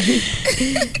sherbet.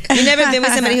 You never been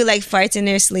with somebody who like farts in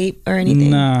their sleep or anything?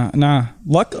 Nah.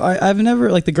 I've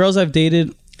never, like, the girls I've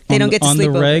dated. They on, don't get to on sleep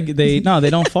the over. reg. They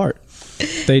don't fart.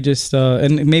 They just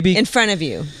and maybe In front of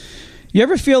you. you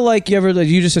ever feel like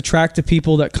you just attract to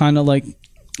people that kind of like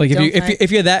Don't fart.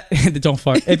 if you're that don't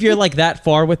fart, if you're like that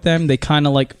far with them, they kind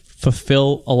of like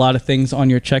fulfill a lot of things on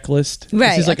your checklist. Right,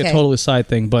 This is like okay. a total aside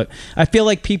thing, but I feel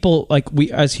like people, like, we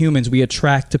as humans, we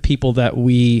attract to people that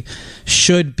we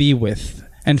should be with,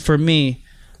 and for me,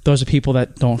 those are people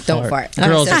that don't fart. Girls So that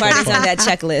don't farting's fart. on that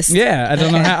checklist. Yeah, I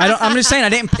don't know how. I'm just saying I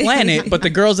didn't plan it, but the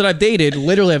girls that I've dated,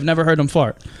 literally, I've never heard them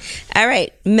fart. All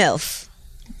right, MILF.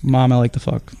 Mom, I like to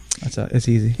fuck. It's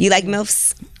easy. You like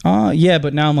MILFs? Yeah,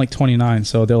 but now I'm like 29,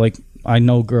 so they're like, I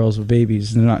know girls with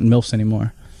babies. They're not MILFs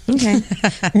anymore. Okay.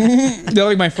 They're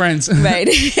like my friends. Right.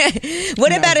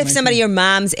 What about if somebody your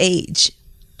mom's age?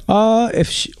 Well,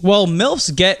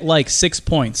 MILFs get like 6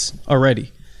 points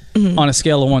already on a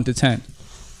scale of 1 to 10.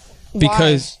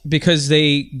 Because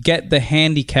they get the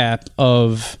handicap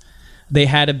of they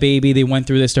had a baby, they went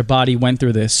through this, their body went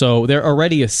through this, so they're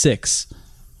already a 6,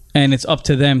 and it's up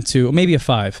to them to maybe a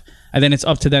 5, and then it's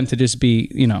up to them to just be,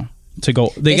 to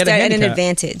go. They get a start at handicap. an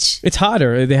advantage. It's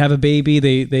hotter. They have a baby.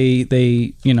 They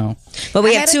But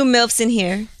we I have had 2 MILFs in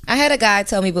here. I had a guy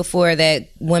tell me before that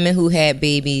women who had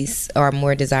babies are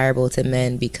more desirable to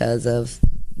men because of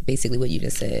basically what you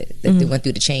just said. That they went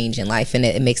through the change in life, and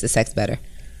it makes the sex better.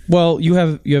 Well, you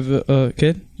have a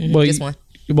kid. Well, just one.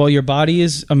 Well, your body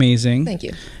is amazing. Thank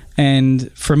you.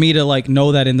 And for me to like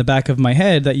know that in the back of my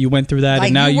head that you went through that, Like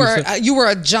and now you were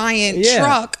a giant Yeah.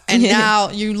 truck, and now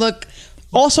you look.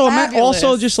 also fabulous.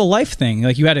 also just a life thing.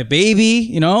 Like you had a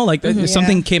baby, like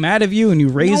something came out of you and you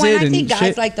raise And it I and think guys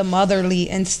shit. like the motherly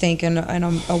instinct in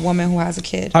a woman who has a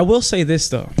kid. I will say this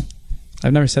though.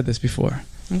 I've never said this before.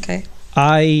 Okay.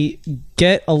 I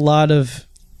get a lot of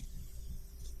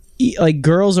like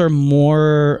girls are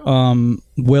more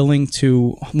willing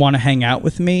to want to hang out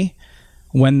with me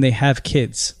when they have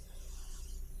kids.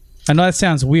 I know that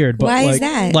sounds weird, but Why like, is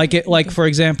that? like for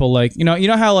example, like you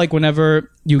know how like whenever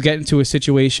you get into a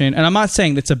situation, and I'm not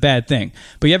saying that's a bad thing,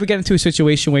 but you ever get into a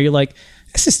situation where you're like,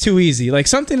 this is too easy, like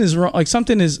something is wrong, like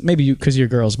something is maybe you because you're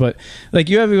girls, but like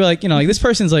you ever like like this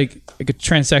person's like a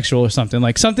transsexual or something,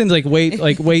 like something's like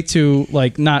way too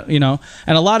like not and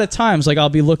a lot of times like I'll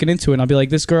be looking into it and I'll be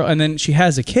like this girl, and then she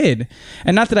has a kid,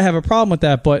 and not that I have a problem with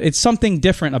that, but it's something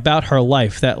different about her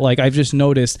life that like I've just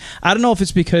noticed. I don't know if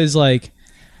it's because like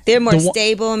They're more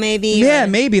stable, maybe. Yeah,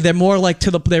 maybe they're more like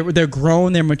they're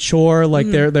grown, they're mature, like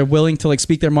they're willing to like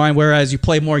speak their mind. Whereas you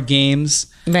play more games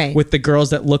with the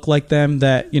girls that look like them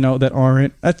that that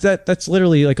aren't. That's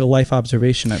literally like a life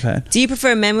observation I've had. Do you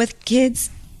prefer men with kids?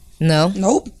 No.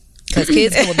 Nope. Because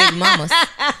kids come with baby mamas.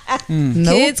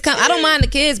 Nope. Kids come. I don't mind the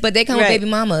kids, but they come with baby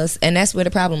mamas, and that's where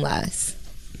the problem lies.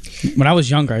 When I was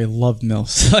younger, I loved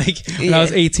MILFs. Like when I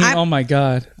was 18, oh my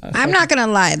God. I'm not gonna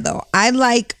lie though. I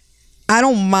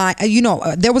don't mind.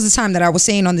 There was a time that I was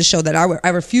saying on the show that I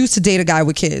refused to date a guy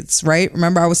with kids, right?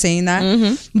 Remember I was saying that?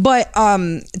 Mm-hmm. But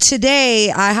today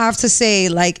I have to say,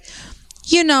 like,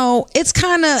 it's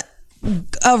kind of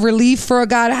a relief for a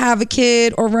guy to have a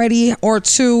kid already or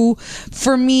two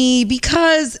for me,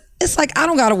 because it's like I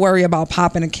don't got to worry about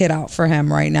popping a kid out for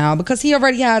him right now because he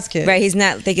already has kids. Right, he's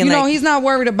not thinking he's not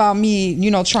worried about me,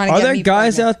 trying to get me. Are there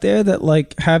guys out there that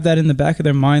like have that in the back of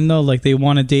their mind though? Like they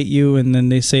want to date you and then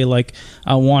they say like,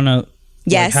 I want to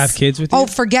have kids with you? Oh,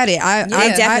 forget it. I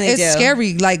definitely it's do.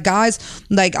 scary. Like guys,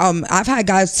 like I've had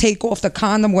guys take off the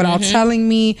condom without telling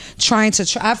me,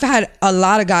 I've had a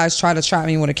lot of guys try to trap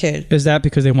me with a kid. Is that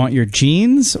because they want your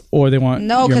genes or they want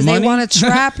No, because they want to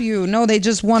trap you. No, they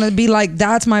just want to be like,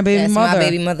 that's my baby mother. My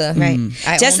baby mother. Right.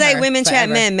 Just like women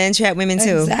forever. trap men trap women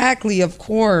too. Exactly, of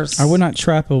course. I would not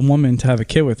trap a woman to have a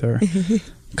kid with her.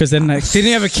 Because then they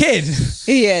didn't have a kid.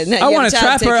 Yeah, I want to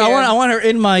trap her. I want her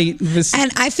in my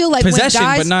and I feel like possession, when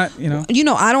guys, but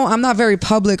not I'm not very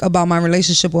public about my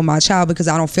relationship with my child because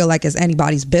I don't feel like it's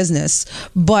anybody's business.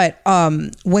 But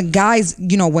when guys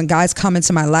come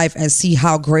into my life and see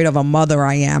how great of a mother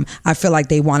I am, I feel like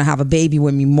they want to have a baby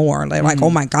with me more. Like, oh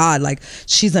my God, like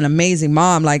she's an amazing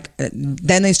mom. Like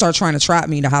then they start trying to trap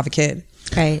me to have a kid.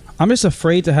 Right. I'm just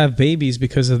afraid to have babies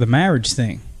because of the marriage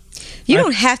thing. You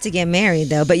don't have to get married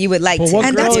though, but you would like to.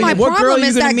 And that's my problem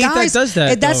is that guys does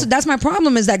that, that's my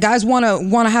problem is that guys want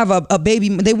to have a baby.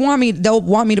 They'll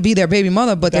want me to be their baby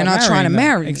mother, but they're not trying to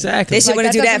marry. Exactly. They should want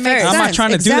to do that first. I'm not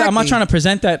trying to do that. I'm not trying to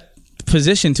present that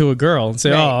position to a girl and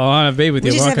say, "Oh, I want to have a baby with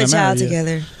you." We just have a child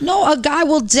together. No, a guy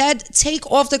will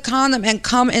take off the condom and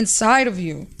come inside of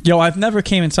you. Yo, I've never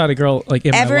came inside a girl like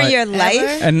in ever my life. in your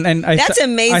life, and that's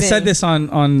amazing. I said this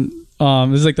on.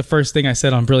 This is like the first thing I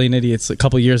said on Brilliant Idiots a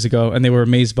couple years ago, and they were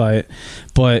amazed by it.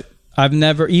 But I've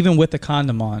never, even with the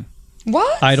condom on,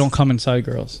 what? I don't come inside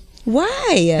girls.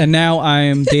 Why? And now I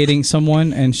am dating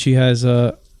someone, and she has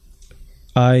a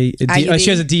she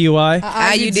has a DUI.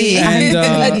 IUD.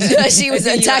 And she was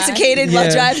intoxicated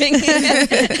while driving.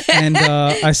 And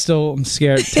I still am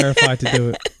scared, terrified to do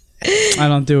it. I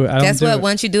don't do it. Guess what?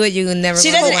 Once you do it, you never. She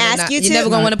doesn't ask you to. You're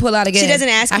never gonna want to pull out again. She doesn't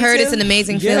ask you to. I heard it's an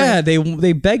amazing feeling. Yeah,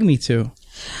 they beg me to,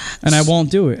 and I won't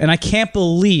do it. And I can't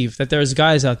believe that there's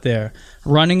guys out there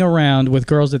running around with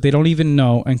girls that they don't even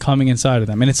know and coming inside of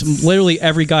them. And it's literally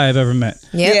every guy I've ever met.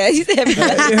 Yeah,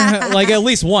 like at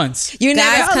least once. You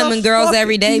guys never coming girls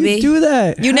every day, you B. do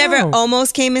that. You never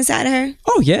almost came inside of her?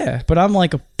 Oh yeah, but I'm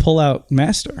like a pull-out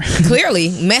master. Clearly,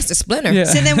 master splinter. Yeah.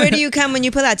 So then where do you come when you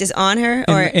pull out? Just on her?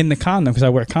 Or in the condom, because I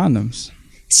wear condoms.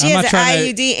 She has an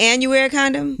IUD and you wear a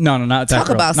condom? No, not that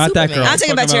girl. About not Superman. that girl. I'm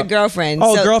talking about your girlfriend.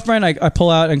 Oh, girlfriend. I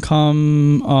pull out and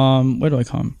come. Where do I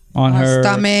come? On her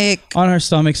stomach. On her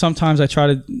stomach. Sometimes I try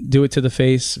to do it to the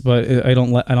face, but I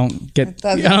don't get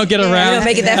around. You don't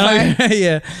make it that far.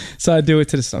 Yeah. So I do it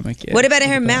to the stomach. Yeah. What about in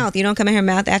her mouth? You don't come in her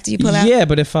mouth after you pull out? Yeah,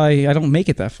 but if I don't make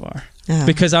it that far,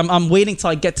 because I'm waiting till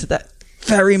I get to that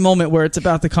very moment where it's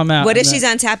about to come out. What if she's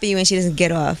on top of you and she doesn't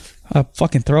get off? I'll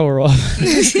fucking throw her off.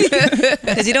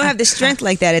 Because you don't have the strength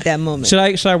like that at that moment. Should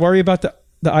I worry about the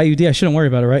IUD? I shouldn't worry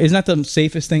about it, right? Isn't that the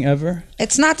safest thing ever?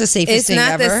 It's not the safest thing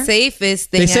ever. It's not the safest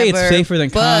thing ever. They say it's safer than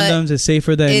condoms. It's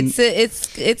safer than...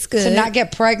 It's good. To not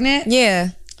get pregnant?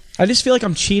 Yeah. I just feel like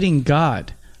I'm cheating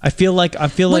God. I feel like...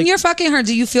 When you're fucking her,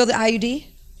 do you feel the IUD?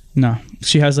 No.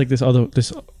 She has like this other...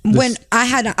 When I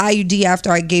had an IUD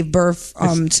after I gave birth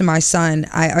to my son,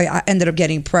 I ended up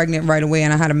getting pregnant right away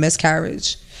and I had a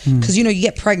miscarriage. Because you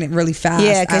get pregnant really fast.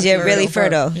 Yeah, because you're really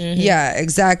fertile. Mm-hmm. Yeah,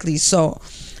 exactly. So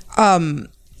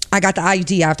I got the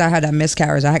IUD after I had that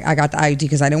miscarriage. I got the IUD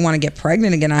because I didn't want to get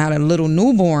pregnant again. I had a little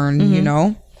newborn,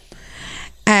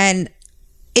 and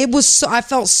it was so, I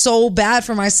felt so bad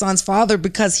for my son's father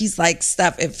because he's like,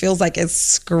 Steph, it feels like it's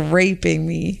scraping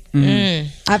me.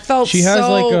 I felt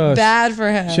bad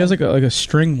for him. She has like a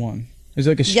string one. Is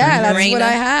it like a string? Yeah, that's what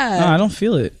I had. No, I don't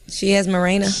feel it. She has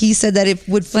Mirena. He said that it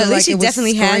would feel like it was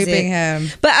definitely scraping him.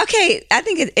 But okay, I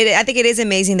think it is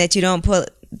amazing that you don't pull...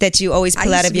 that you always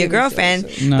pull out of your girlfriend.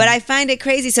 No. But I find it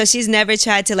crazy. So she's never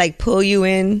tried to like pull you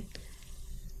in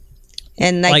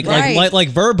and like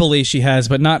verbally she has,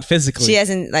 but not physically. She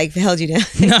hasn't like held you down.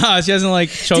 No, she hasn't like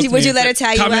choked me. Would you let her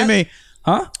tie you up? Come at me.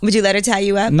 Huh? Would you let her tie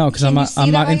you up? No, because I'm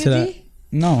not into that.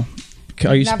 No.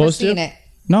 Are you supposed to? It.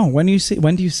 No. When do you see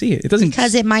it? It doesn't.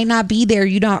 Because it might not be there.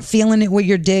 You're not feeling it with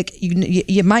your dick.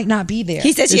 You might not be there.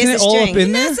 He said she Isn't has it a all string. up in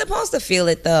You're there? not supposed to feel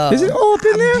it though. Is it all up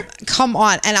in there? Come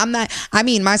on. And I'm not. I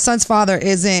mean, my son's father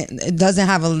doesn't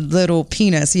have a little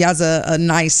penis. He has a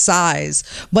nice size,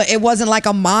 but it wasn't like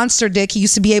a monster dick. He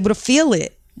used to be able to feel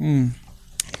it.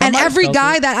 And every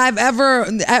guy that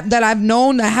I've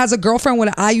known that has a girlfriend with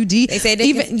an IUD, they say they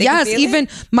even can feel even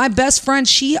it? my best friend,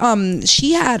 she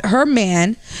had her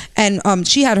man, and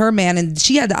she had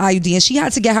the IUD, and she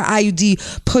had to get her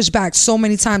IUD pushed back so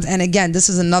many times. And again, this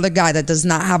is another guy that does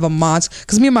not have a monster,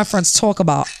 because me and my friends talk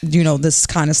about this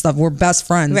kind of stuff. We're best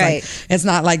friends, right? Like, it's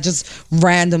not like just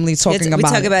randomly talking about. We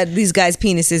talk about these guys'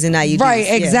 penises and IUDs, right?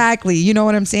 Exactly. You know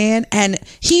what I'm saying? And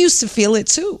he used to feel it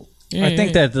too. I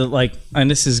think that and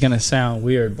this is gonna sound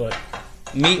weird, but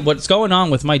what's going on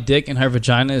with my dick and her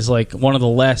vagina is like one of the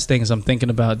last things I'm thinking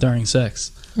about during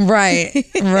sex. Right,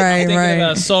 right, Thinking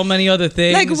about so many other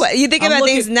things. Like what? You think about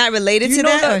things not related to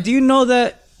that? Do you know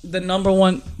that the number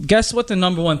one? Guess what the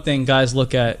number one thing guys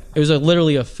look at? It was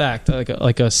literally a fact,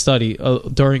 like a study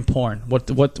during porn.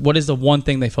 What is the one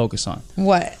thing they focus on?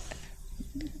 What?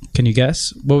 Can you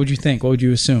guess? What would you think? What would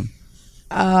you assume?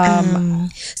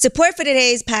 Support for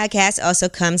today's podcast also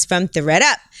comes from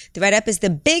ThredUp. ThredUp is the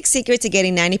big secret to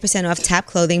getting 90% off top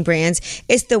clothing brands.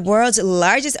 It's the world's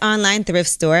largest online thrift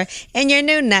store and your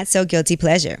new not so guilty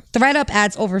pleasure. ThredUp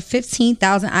adds over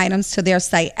 15,000 items to their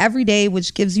site every day,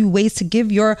 which gives you ways to give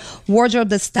your wardrobe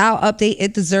the style update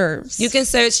it deserves. You can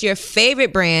search your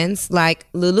favorite brands like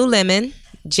Lululemon,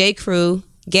 J. Crew,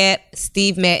 Gap,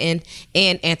 Steve Madden,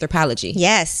 and Anthropologie.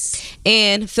 Yes.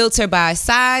 And filter by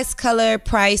size, color,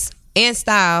 price, and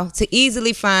style to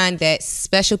easily find that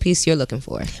special piece you're looking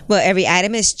for. Well, every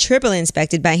item is triple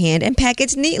inspected by hand and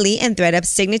packaged neatly in ThredUp's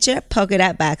signature polka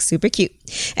dot box. Super cute.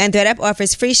 And ThredUp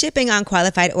offers free shipping on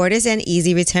qualified orders and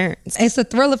easy returns. It's the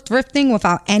thrill of thrifting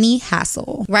without any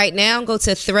hassle. Right now, go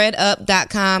to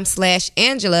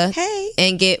threadup.com/Angela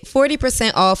and get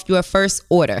 40% off your first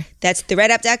order. That's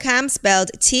threadup.com,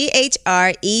 spelled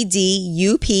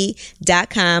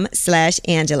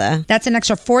THREDUP.com/Angela. That's an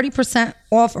extra 40%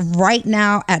 off right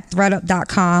now at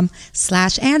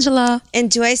threadup.com/Angela.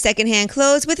 Enjoy secondhand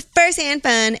clothes with firsthand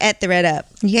fun at ThredUp.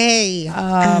 Yay.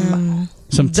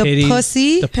 Some titties, the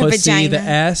pussy, the vagina, the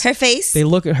ass, her face. They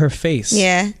look at her face.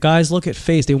 Yeah, guys look at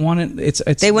face. They want it. It's.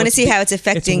 They want to see how it's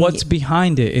affecting. It's what's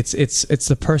behind it. It's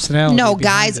the personality. No,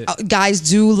 guys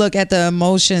do look at the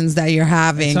emotions that you're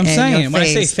having. That's what I'm saying. When I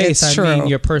say face, it's I mean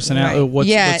your personality. Right. What's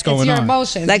going it's your on?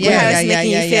 Emotions. Like how it's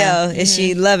making you feel. Is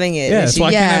she loving it? Yeah, so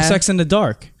I can't have sex in the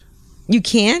dark. You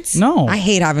can't? No. I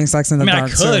hate having sex in the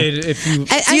dark. I could if you.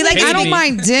 I don't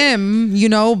mind dim,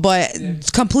 but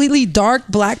completely dark,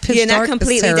 black pitch You're dark. not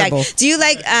completely is terrible. dark. Do you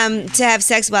like to have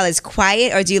sex while it's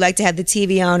quiet, or do you like to have the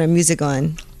TV on or music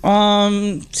on?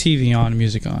 TV on,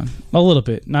 music on, a little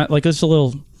bit. Not like just a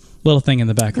little thing in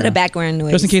the background. Little background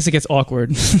noise. Just in case it gets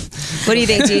awkward. What do you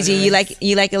think, Gigi? You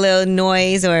like a little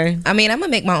noise, or? I mean, I'm gonna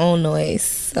make my own noise,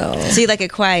 so you like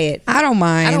it quiet? I don't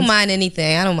mind. I don't mind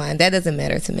anything. I don't mind. That doesn't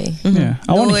matter to me. Yeah,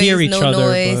 I want to hear each no other.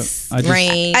 Noise, but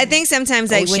rain. I think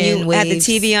sometimes, like when you have the waves.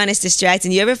 TV on, it's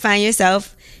distracting. You ever find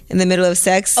yourself in the middle of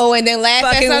sex? Oh, and then laugh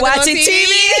at fucking something watching on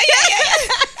TV.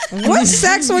 What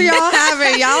sex were y'all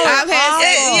having? Y'all I've had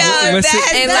that has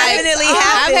definitely I've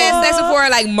happened. had sex before.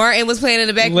 Like Martin was playing in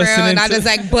the background, and I just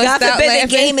like bust God out forbid laughing.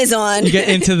 the game is on. You get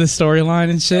into the storyline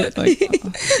and shit. Like,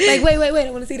 Like, wait,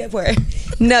 I want to see that part.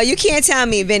 No, you can't tell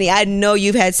me, Vinny. I know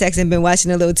you've had sex and been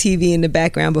watching a little TV in the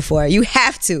background before. You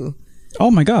have to.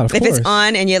 oh my god, of If course. it's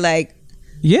on and you're like,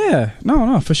 Yeah,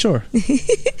 no, for sure.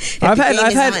 I've had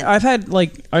sex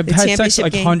championship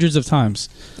like game. hundreds of times.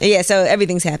 yeah, so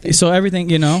everything's happened. So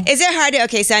everything, Is it harder?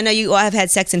 Okay, so I know you all have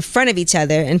had sex in front of each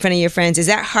other, in front of your friends. Is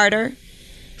that harder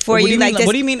for What do you? you Like, mean,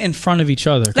 what do you mean in front of each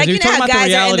other? Because Like, if you you're know talking how about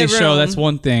the guys are in the reality show, room. that's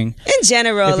one thing. in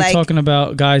general, If you're like, talking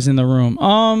about guys in the room,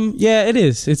 yeah, it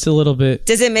is. It's a little bit.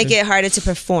 does it make it harder to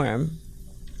perform?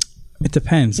 It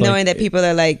depends. Knowing that people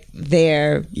are like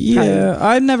there. Yeah,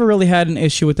 I've never really had an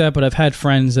issue with that, but I've had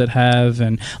friends that have,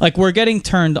 and like we're getting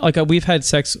turned. Like we've had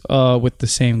sex with the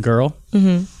same girl.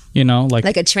 Mm-hmm.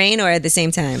 Like a train or at the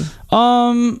same time?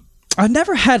 I've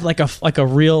never had like a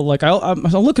real like I'm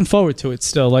looking forward to it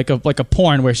still like a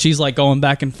porn where she's like going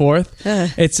back and forth.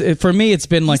 For me it's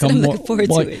been like I'm more looking forward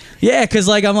to it. Yeah, because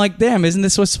like I'm like, damn, isn't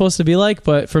this what's supposed to be like?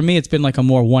 But for me it's been like a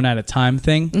more one at a time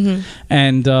thing.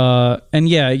 And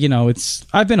yeah, it's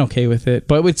I've been okay with it,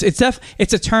 but it's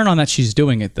a turn on that she's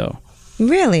doing it though.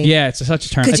 Really? Yeah, it's such a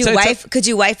turn. Could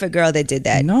you wife a girl that did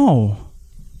that? No.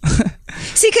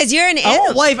 See, because you're an I animal.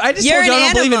 want wife. I just You're told you I an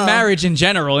don't believe in animal. marriage in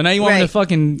general, and now you want me to Right.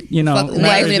 fucking,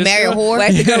 Wife to marry a whore.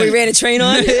 Like the girl we ran a train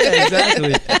on. Yeah,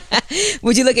 exactly.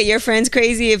 Would you look at your friends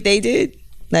crazy if they did?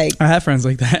 Like, I have friends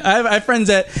like that. I have friends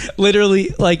that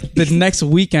literally like the next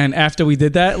weekend after we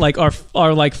did that, like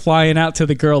are like flying out to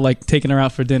the girl, like taking her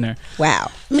out for dinner.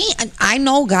 wow. I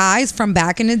know guys from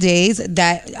back in the days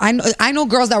that I know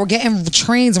girls that were getting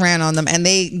trains ran on them and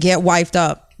they get wifed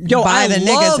up. By the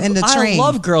niggas in the train. I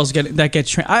love girls that get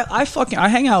trained. I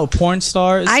hang out with porn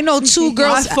stars. I know 2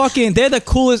 girls. They're the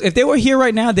coolest. If they were here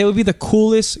right now, they would be the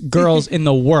coolest girls in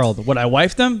the world. Would I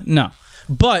wife them? No.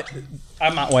 But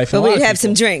I'm not wifing. But we'd have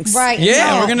some drinks. Right.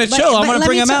 Yeah, no, we're gonna but- chill. I'm but gonna let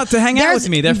bring me them tell- out to hang out there's- with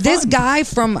me. They're this fun.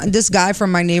 guy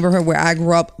from my neighborhood where I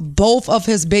grew up, both of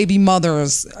his baby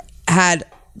mothers had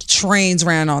trains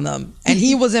ran on them, and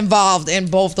he was involved in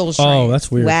both those trains. Oh, that's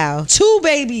weird. Wow. 2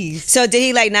 babies. So did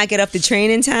he like not get off the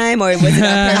train in time, or was it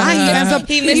on purpose?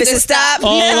 He He missed a stop.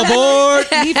 All aboard.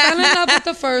 He fell in love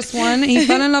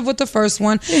with the first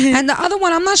one. And the other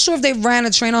one, I'm not sure if they ran a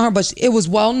train on her, but it was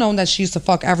well known that she used to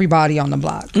fuck everybody on the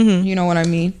block. You know what I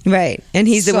mean? Right. And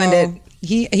he's the one that.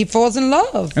 he falls in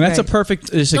love. And that's a perfect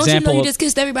Don't example. you know you just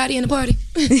kissed everybody in the party?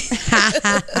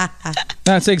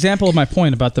 That's an example of my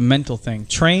point about the mental thing.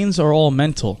 Trains are all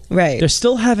mental. Right. They're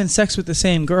still having sex with the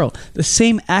same girl. The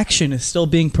same action is still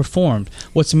being performed.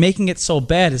 What's making it so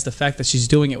bad is the fact that she's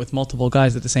doing it with multiple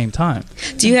guys at the same time.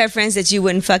 Do you have friends that you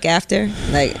wouldn't fuck after?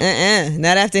 Like,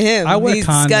 not after him. I wear He's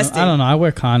condoms. disgusting. I don't know. I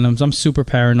wear condoms. I'm super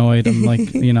paranoid. I'm like,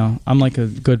 I'm like a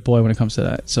good boy when it comes to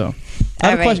that. So, I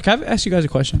have All a right. question. Can I ask you guys a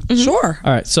question? Sure.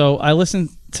 All right. So, I listened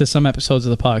to some episodes of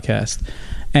the podcast,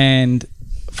 and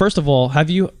first of all,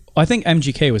 I think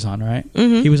MGK was on, right?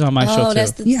 He was on my show too. Oh,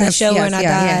 that's the Yes, show when I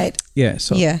yeah. died. Yeah.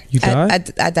 So Yeah. you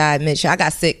died. I died mid-show. I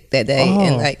got sick that day, Oh.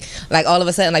 and like all of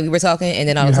a sudden, like we were talking, and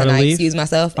then all You of a had sudden to I leave? excused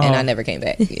myself, and Oh. I never came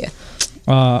back. Yeah,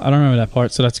 I don't remember that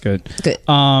part, so that's good. good.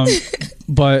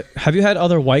 But have you had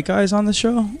other white guys on the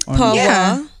show? Or Paul no?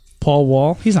 Yeah. Wall. Paul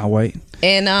Wall. He's not white.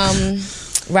 And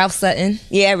Ralph Sutton.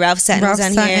 Yeah, Ralph Sutton's Ralph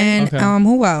on Sutton. here. Okay.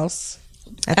 Who else?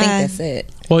 I think that's it.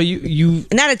 Well, you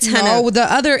Not a ton No, of.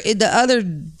 the other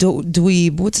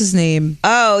dweeb. What's his name?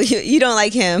 Oh, you don't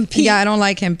like him. Pete. Yeah, I don't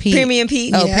like him. Pete. Premium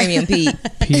Pete. Oh, Yeah. Premium Pete.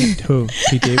 Pete who?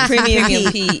 Pete Davis. Premium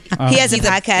Premium Pete. Pete. He has a He's a-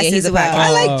 podcast yeah, he's as a well. podcast. I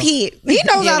Oh. like Pete. He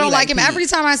knows Yeah, I we don't like like him. Pete. Every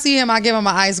time I see him, I give him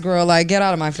an ice girl. Like, get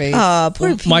out of my face. Oh,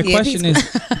 poor Pete. My Yeah, question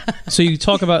Pete's- is, so you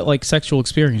talk about like sexual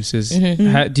experiences.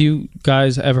 Mm-hmm. Do you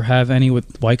guys ever have any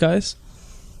with white guys?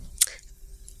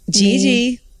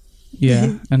 Gigi.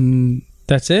 Yeah, and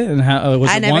that's it. And how was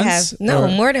I it never once? have. No, Or-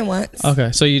 more than once.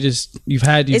 Okay, so you've Is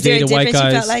there a dated white difference you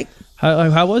guys. felt like?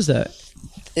 How was that?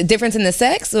 A difference in the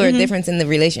sex or a difference in the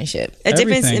relationship? A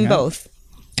difference Everything, in huh? both.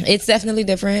 It's definitely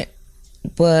different,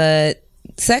 but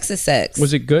sex is sex.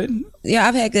 Was it good? Yeah,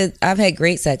 I've had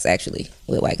great sex actually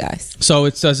with white guys. So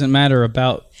it doesn't matter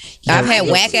about I've had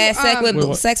whack ass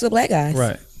Wait. sex with black guys.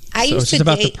 right. I So used it's to just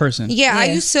about date, the person. Yeah, I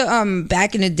Yeah. used to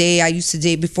back in the day. I used to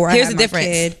date before Here's I had the my difference.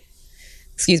 kid.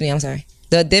 Excuse me, I'm sorry.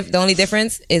 The only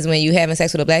difference is when you having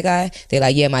sex with a black guy, they're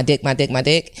like, yeah, my dick, my dick, my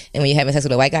dick. And when you're having sex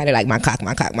with a white guy, they're like, my cock,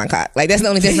 my cock, my cock. Like, that's the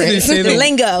only difference. Say that.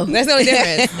 Lingo. That's the only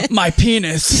difference. My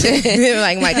penis, They're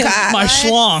like, my cock. my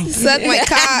schlong. Suck my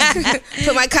cock.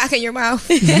 Put my cock in your mouth.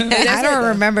 I don't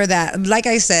remember that. Like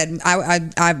I said,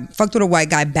 I fucked with a white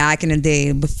guy back in the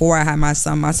day before I had my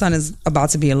son. My son is about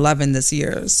to be 11 this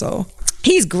year, so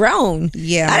He's grown.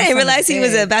 Yeah, I my didn't son realize is he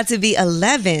was big. about to be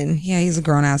 11. yeah, he's a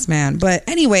grown ass man. But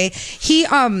anyway, he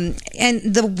and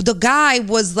the guy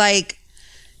was like.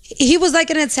 He was like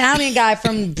an Italian guy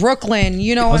from Brooklyn,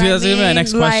 you know what I That's mean? my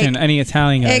next question. Like, Any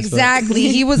Italian guys? exactly.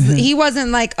 He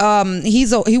wasn't like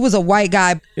he was a white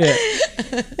guy. Yeah.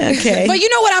 Okay. But you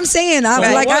know what I'm saying? I'm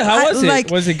Well, like, how was it? Like,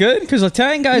 Was it good? Because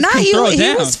Italian guys nah, can throw it he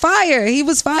down. was fire. He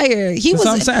was fire. He That's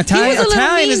was. what I'm saying. he was a little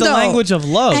Italian mean, is the though. language of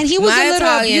love. And he was My a little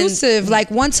Italian- abusive.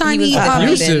 Like one time He was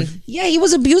abusive. Yeah, he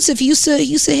was abusive. He used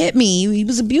to hit me. He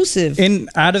was abusive.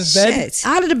 Out of bed. Shit.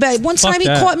 Out of the bed. One Fuck time he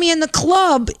that. caught me in the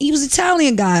club. He was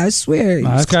Italian guy. I swear. He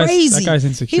Nah, was that guy's- crazy. that guy's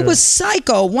insecure. He was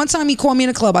psycho. One time he caught me in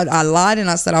the club. I lied and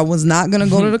I said I was not gonna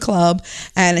go to the club.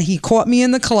 And he caught me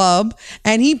in the club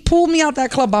and he pulled me out that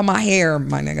club by my hair,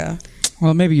 my nigga.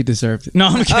 Well, maybe you deserved it. No,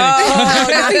 I'm kidding.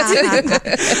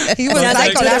 He was Sounds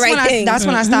like psycho. you did the right thing. That's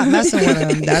when I stopped messing with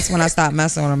him. That's when I stopped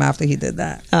messing with him after he did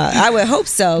that. I would hope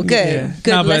so. Good. Yeah.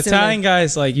 Good No, but lesson. Italian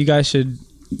guys, like you guys should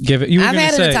give it. You were I've gonna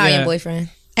had say, an Italian yeah. boyfriend.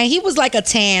 And he was like a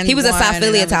tan. He was a one South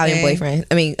Philly and Italian everything. boyfriend.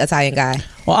 I mean, Italian guy.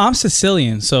 Well, I'm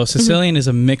Sicilian, so Sicilian is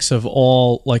a mix of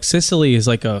all. Like Sicily is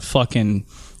like a fucking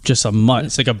just a mutt.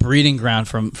 It's like a breeding ground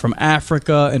from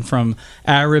Africa and from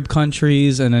Arab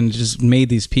countries, and then just made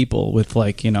these people with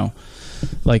like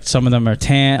like some of them are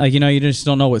tan. Like, you know, you just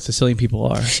don't know what Sicilian people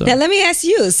are. So Now let me ask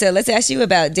you. So let's ask you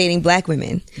about dating black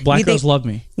women. black girls love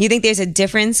me. You think there's a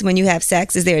difference when you have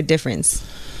sex? Is there a difference?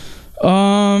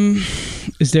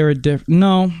 Is there a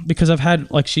No, because I've had,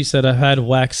 like she said, I've had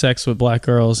whack sex with black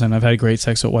girls and I've had great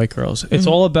sex with white girls. It's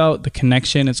all about the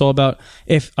connection. It's all about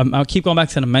I'll keep going back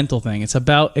to the mental thing. It's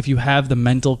about if you have the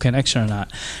mental connection or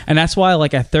not. And that's why,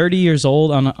 like, at 30 years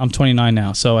old, I'm 29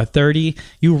 now. So at 30,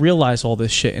 you realize all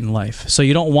this shit in life. So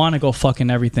you don't want to go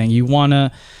fucking everything. You want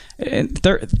to.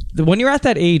 When you're at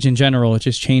that age in general, it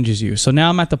just changes you. So now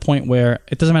I'm at the point where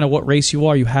it doesn't matter what race you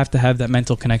are, you have to have that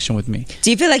mental connection with me.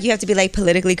 Do you feel like you have to be like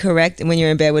politically correct when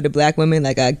you're in bed with a black woman?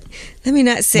 Like, let me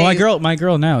not say. Well, my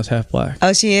girl now is half black.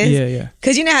 Oh, she is? Yeah.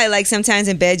 Because you know how, like, sometimes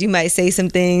in bed you might say some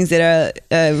things that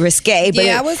are risque. But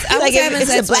I was like, having if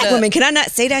it's sex a black with woman, can I not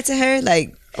say that to her?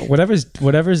 Like,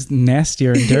 Whatever's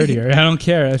nastier and dirtier, I don't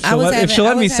care. If she'll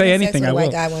let me say anything, I will. I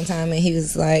was having sex with a white guy one time, and he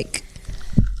was like,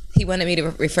 he wanted me to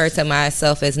refer to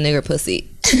myself as nigger pussy.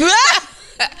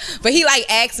 But he like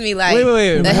asked me like,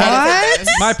 wait. What?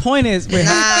 My point is, Nah, you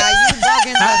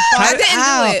bugging I didn't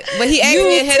do it, but he asked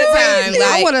me ahead of time.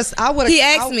 Like, I would have. He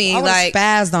asked me like,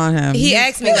 spazzed on him. he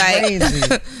asked me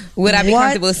like, would I be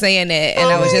comfortable saying that? And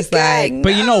I was just like,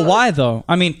 but you know why though?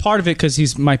 I mean, part of it because he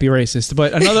might be racist,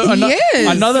 but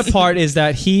another part is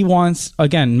that he wants,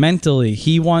 again, mentally,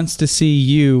 he wants to see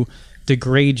you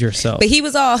degrade yourself. but he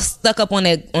was all stuck up on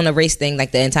a race thing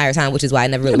like the entire time, which is why I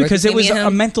never really worked because with it was him.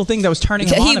 a mental thing that was turning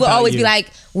him on. He would about always you. be like,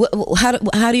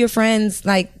 how do your friends,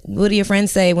 like, what do your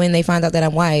friends say when they find out that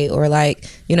I'm white? Or like,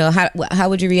 you know, how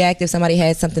would you react if somebody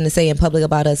had something to say in public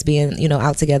about us being, you know,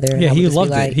 out together? And yeah, I would he just be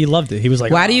loved like, it. He loved it. He was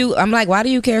like, why do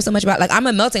you care so much about, like, I'm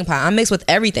a melting pot. I'm mixed with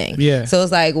everything. Yeah. So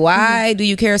it's like, why do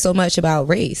you care so much about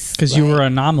race? Because you were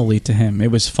an anomaly to him.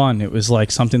 It was fun. It was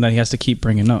like something that he has to keep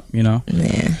bringing up, you know?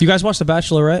 Yeah. You guys watch The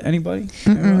Bachelorette? Anybody?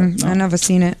 I never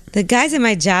seen it. the guys in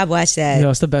my job watch that. Yo,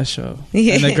 it's the best show.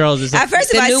 Yeah. And the girls is At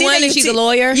first of all, The I new see one, that and she's a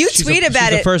lawyer? You she's tweet the- about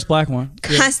she's it the first black one.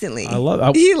 Yeah. constantly. I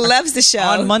love it. He loves the show.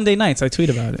 On Monday nights, I tweet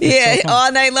about it. It's Yeah, so fun.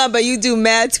 all night long. But you do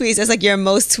mad tweets. That's like your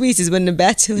most tweets is when The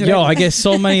Bachelor. Yo, I get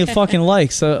so many fucking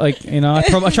likes. Like, you know, I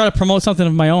try to promote something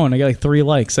of my own. I get like 3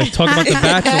 likes. I talk about The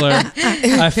Bachelor.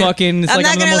 I fucking. It's I'm like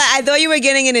not I'm gonna the most, lie. I thought you were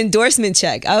getting an endorsement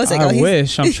check. I was like, I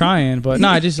wish. I'm trying, but no,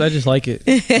 I just like it.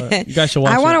 But you guys should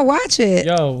watch it. I want to watch it.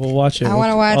 Yo, we'll watch it. I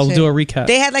wanna watch I'll it. do a recap.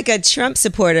 They had like a Trump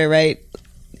supporter, right?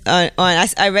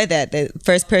 I read that the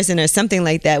first person or something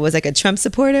like that was like a Trump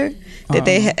supporter that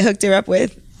they hooked her up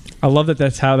with. I love that.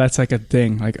 That's like a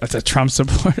thing. Like, it's a Trump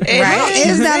supporter. Right?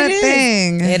 Is that It a is.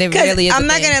 thing? And it 'Cause really is. I'm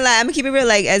not gonna lie. I'm gonna keep it real.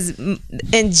 Like, as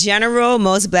in general,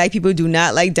 most black people do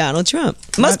not like Donald Trump.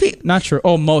 Most people. Not true.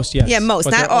 Oh, most, yes. Yeah, most, But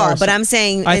not there all. are But some- I'm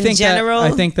saying I in think general.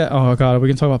 That, I think that. Oh God, we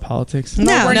can talk about politics. No,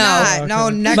 We're No. not. Okay. No,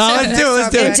 next. No, let's next do it, let's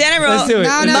do subject. in general, Let's do it.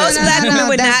 No, no, most no, black no, women no,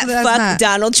 would that's not fuck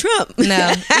Donald Trump.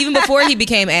 No, even before he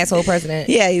became asshole president.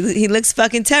 Yeah, he looks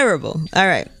fucking terrible. All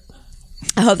right.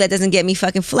 I hope that doesn't get me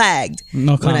fucking flagged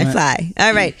No when I comment. fly.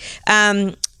 All right.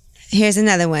 Here's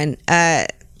another one.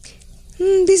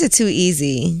 These are too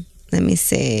easy. Let me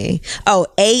see. Oh,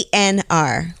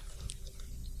 ANR.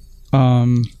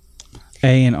 A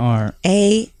and R.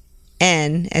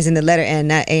 A-N, as in the letter N,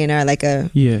 not A&R, like a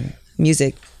Yeah.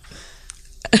 music.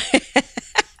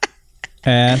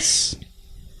 Ass.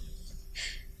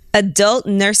 Adult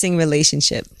nursing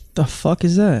relationship. The fuck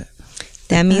is that?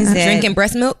 That means that Drinking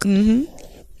breast milk. Mm-hmm.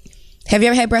 Have you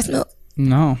ever had breast milk?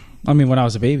 No. I mean, when I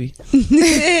was a baby. So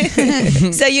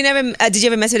you never did you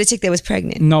ever mess with a chick that was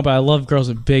pregnant? No, but I love girls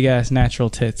with big ass natural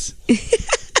tits.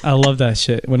 I love that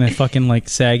shit when they're fucking like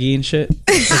saggy and shit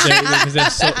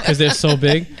because they're so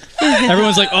big.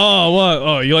 Everyone's like, oh, what?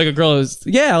 Oh, you like a girl who's...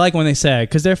 Yeah, I like when they sag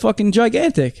because they're fucking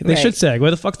gigantic. They Right. should sag.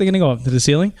 Where the fuck are they gonna go? To the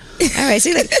ceiling? All right.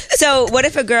 So what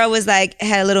if a girl was like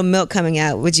had a little milk coming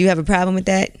out? Would you have a problem with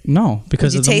that? No,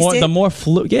 because Would you taste it? the more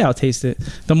fluid. Yeah, I'll taste it.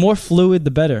 The more fluid,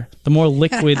 the better. The more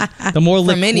liquid, the more From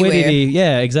liquidity. anywhere.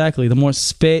 Yeah, exactly. The more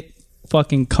spit,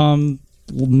 fucking cum,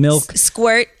 milk,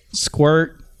 Squirt.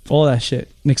 squirt, all that shit,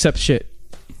 except shit.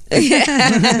 All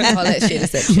that shit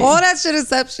is that. All that shit is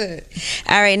up shit.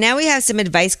 All right. Now we have some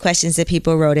advice questions that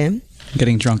people wrote in. I'm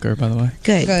getting drunker, by the way.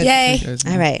 Good. Good. Yay. You guys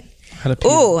know All right. how to pee.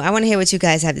 Ooh, I want to hear what you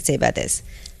guys have to say about this.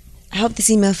 I hope this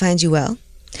email finds you well.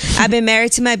 I've been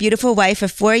married to my beautiful wife for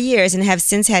 4 years and have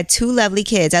since had 2 lovely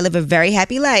kids. I live a very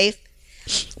happy life.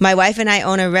 My wife and I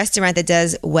own a restaurant that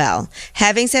does well.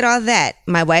 Having said all that,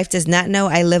 my wife does not know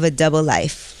I live a double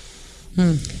life.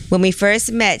 When we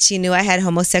first met, she knew I had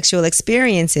homosexual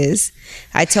experiences.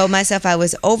 I told myself I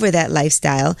was over that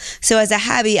lifestyle. So as a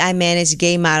hobby, I manage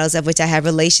gay models of which I have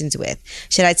relations with.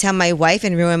 Should I tell my wife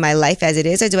and ruin my life as it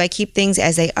is, or do I keep things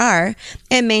as they are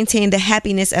and maintain the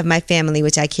happiness of my family,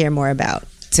 which I care more about?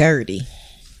 Dirty.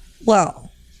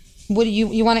 Well, what do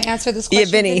you want to answer this question?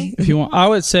 Yeah, Vinny. If you want, I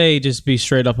would say just be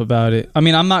straight up about it. I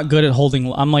mean, I'm not good at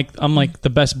holding. I'm like the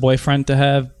best boyfriend to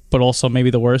have, but also maybe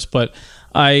the worst. But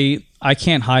I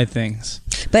can't hide things.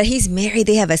 But he's married.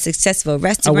 They have a successful I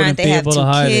restaurant. wouldn't They be have able to 2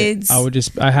 hide kids. it. I would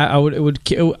just. I would. It would.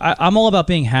 I'm all about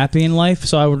being happy in life,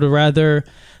 so I would rather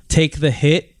take the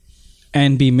hit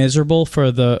and be miserable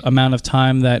for the amount of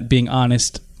time that being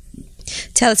honest.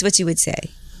 Tell us what you would say.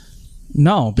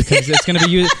 No, because it's going to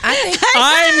be used.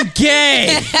 I'm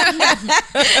gay.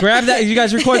 Grab that. You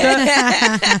guys record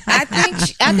that?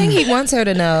 I think he wants her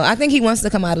to know. I think he wants to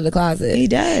come out of the closet. He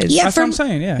does. Yeah, That's what I'm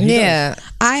saying. Yeah. he Yeah.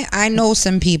 I know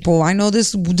some people. I know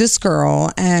this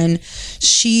girl, and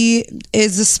she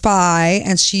is a spy,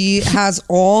 and she has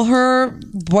all her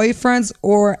boyfriends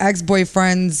or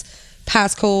ex-boyfriends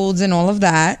passcodes and all of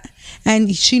that,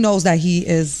 and she knows that he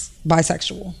is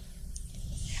bisexual,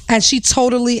 and she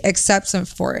totally accepts him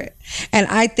for it. And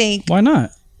I think Why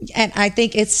not? And I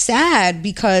think it's sad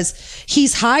because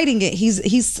he's hiding it.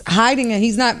 He's hiding it.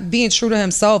 He's not being true to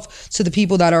himself, to the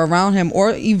people that are around him,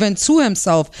 or even to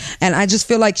himself. And I just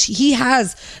feel like he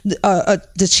has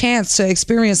the chance to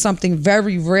experience something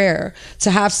very rare,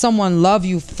 to have someone love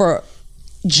you for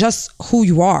just who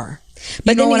you are.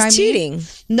 But You know then what he's I mean? cheating.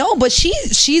 No, but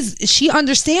she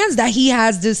understands that he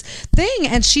has this thing,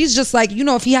 and she's just like,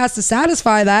 if he has to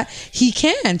satisfy that, he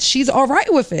can. She's all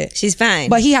right with it. She's fine.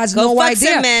 But he has Go no fuck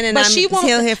idea. some men and but I'm she won't.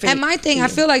 still here for And you. my thing, I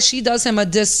feel like she does him a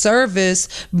disservice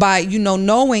by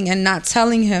knowing and not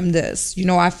telling him this.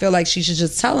 I feel like she should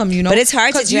just tell him. But it's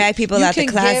hard to 'Cause drag people out the can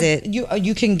closet.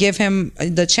 you can give him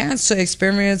the chance to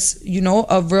experience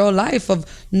a real life of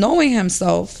knowing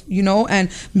himself, and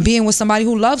being with somebody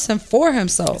who loves him for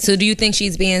himself. So do you think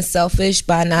she's being selfish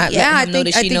by not Yeah, letting him know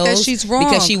that I she think knows that she's wrong.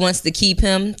 because she wants to keep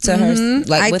him to her,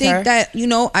 like I with think her? that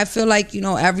I feel like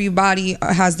everybody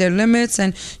has their limits,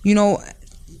 and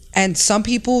and some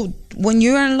people, when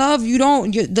you're in love,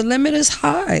 the limit is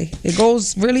high. It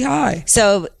goes really high.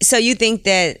 So you think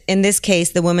that in this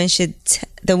case, the man should tell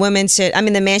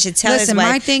his Listen,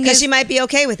 my wife, thing because is- she might be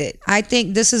okay with it. I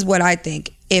think this is what I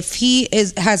think. If he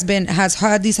has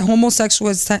had these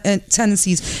homosexual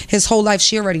tendencies his whole life,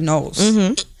 she already knows.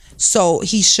 So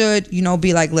he should,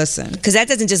 be like, listen. Because that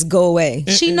doesn't just go away.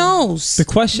 She knows. The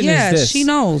question is this. she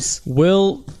knows.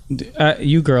 Will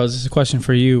you girls? This is a question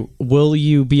for you. Will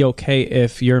you be okay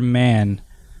if your man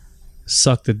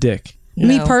sucked a dick?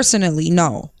 Me No. personally,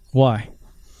 no. Why?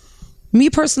 Me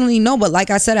personally, no. But like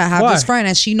I said, I have Why? this friend,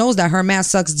 and she knows that her man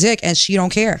sucks dick, and she don't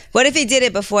care. What if he did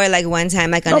it before, like one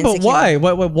time, like on No, Insecure? but why?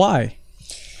 Why?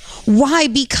 Why?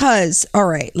 Because, all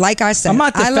right, like I said, I'm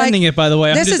not defending it, by the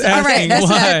way. I'm This just is all right. asking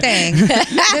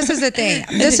why. This is the thing.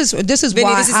 This is Vinny,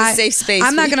 why this is a safe space.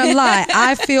 I'm not gonna lie.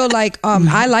 I feel like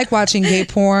I like watching gay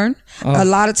porn. A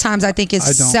lot of times, I think it's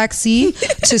I don't. sexy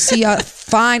to see a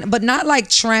fine, but not like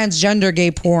transgender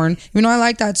gay porn. I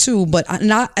like that too, but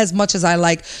not as much as I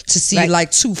like to see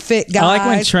like two fit guys. I like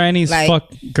when trannies like-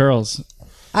 fuck girls.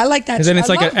 I like that. Because then it's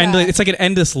I like love that. it's like an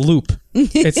endless loop.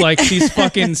 It's like she's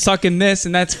fucking sucking this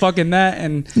and that's fucking that,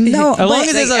 and No, as long but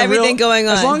as there's like a everything real, going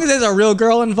as on. long as there's a real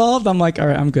girl involved, I'm like, all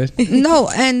right, I'm good. No,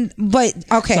 but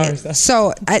okay. Sorry, Steph.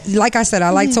 So, like I said,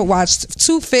 I like to watch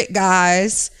two fit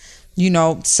guys,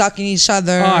 sucking each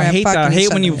other. Oh, I and hate that. I fucking hate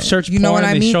each when you other. search You porn know what and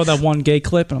I they mean? show that one gay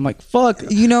clip, and I'm like, fuck.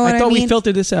 You know what I I thought we mean?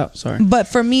 filtered this out. Sorry. But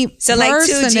for me, So, like,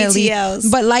 two personally, GTLs.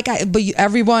 but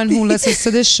everyone who listens to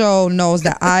this show knows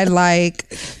that I like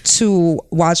to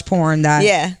watch porn that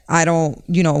Yeah. I don't,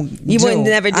 You wouldn't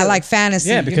never do. I like fantasy.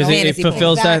 Yeah, because it Fantasy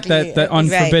fulfills Exactly. that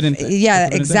unforbidden thing. Yeah,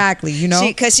 unforbidden thing. exactly.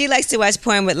 Because she likes to watch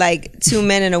porn with like 2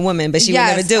 men and a woman, but she would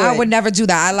never do it. I would never do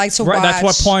that. I like to Right, watch. that's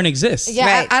what porn exists.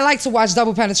 Yeah, Right. I like to watch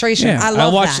double penetration. Yeah, I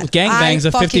love watch that. gangbangs I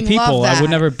of 50 fucking love people. I that. would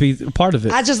never be a part of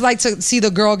it. I just like to see the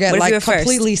girl get What if you like were first?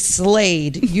 completely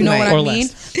slayed. You know Right. what Or I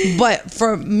mean? But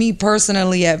for me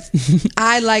personally, if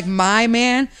I like my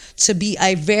man to be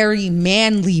a very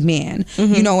manly man.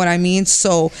 You know what I mean?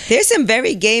 So There's some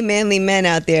very gay, manly men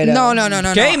out there, though.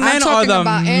 no. Gay I'm men are talking the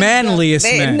about in manliest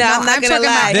They, men. no, I'm No, not I'm gonna talking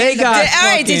lie. about They got all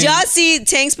right, did fucking- y'all see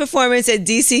Tank's performance at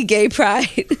DC Gay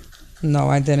Pride? No,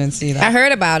 I didn't see I that.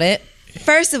 heard about it.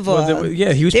 First of all, Well,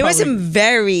 yeah, he was there were probably some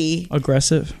very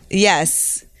aggressive.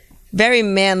 very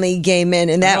manly gay men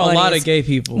in that I know a lot audience. of gay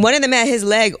people. One of them had his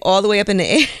leg all the way up in the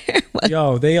air.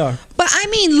 Yo, they are. But I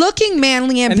mean, looking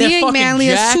manly and And they're being fucking manly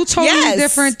jacked. is two totally Yes.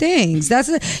 different things.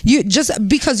 You just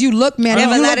because you look manly, They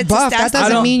have a you lot look of buff. That testosterone.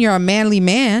 doesn't mean you're a manly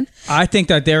man. I think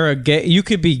that they're a gay. You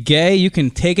could be gay. You can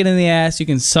take it in the ass. You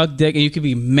can suck dick, and you could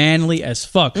be manly as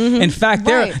fuck. In fact,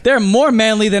 Right. they're more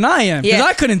manly than I am because Yeah.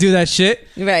 I couldn't do that shit.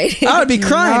 Right. I would be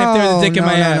crying if there was a dick in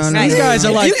my ass. no, These no, guys are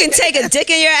If like, you can take a dick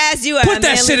in your ass, you are Put a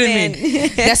that manly shit in man. me.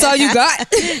 That's all you got.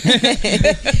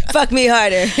 Fuck me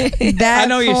harder. That I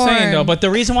know what you're saying though, but the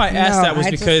reason why I asked No, that was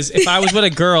I just- because if I was with a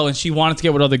girl and she wanted to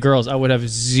get with other girls, I would have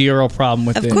zero problem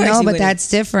with Of it. course. No, you but wouldn't. that's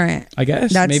different. I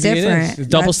guess That's maybe different. it is.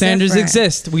 Double That's standards different.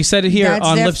 exist. We said it here That's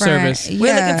on lip different. service.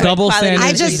 We're looking for Double quality. standards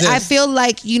I just exist. I feel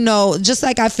like, just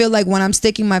like I feel like when I'm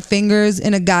sticking my fingers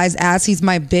in a guy's ass, he's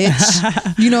my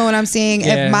bitch. You know what I'm saying?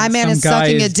 Yeah, if my man some is guy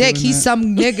sucking a is dick, doing he's that.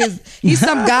 some he's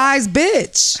some guy's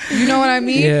bitch. You know what I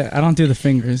mean? Yeah, I don't do the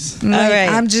fingers. Like, All right.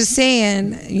 I'm just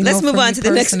saying. Let's move for on me to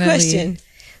the next personally. question.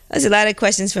 There's a lot of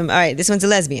questions from. All right, this one's a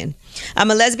lesbian. I'm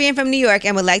a lesbian from New York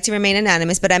and would like to remain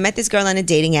anonymous, but I met this girl on a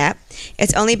dating app.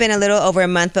 It's only been a little over a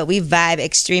month, but we vibe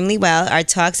extremely well. Our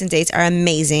talks and dates are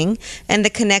amazing, and the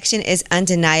connection is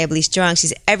undeniably strong.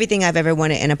 She's everything I've ever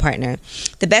wanted in a partner.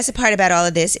 The best part about all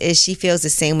of this is she feels the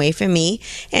same way for me,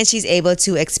 and she's able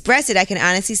to express it. I can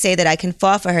honestly say that I can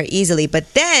fall for her easily,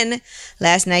 but then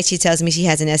last night she tells me she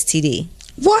has an STD.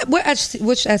 What? Which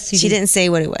STD? She didn't say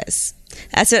what it was.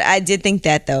 That's what I did think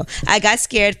that though. I got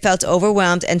scared, felt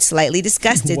overwhelmed, and slightly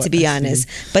disgusted, to be honest.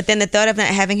 But then the thought of not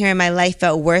having her in my life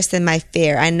felt worse than my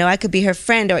fear. I know I could be her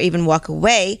friend or even walk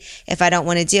away if I don't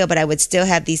want to deal, but I would still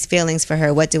have these feelings for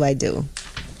her. What do I do?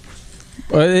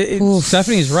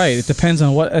 Stephanie's right. It depends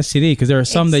on what STD, because there are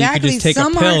some that you Exactly. could just take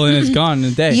Some a pill aren't- and it's gone in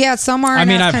a day. Yeah, some are. I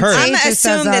mean, I've heard. I'm going to Contagious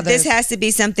as assume that this others. has to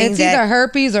be something It's that... either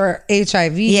herpes or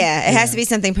HIV. Yeah, it has to be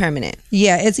something permanent.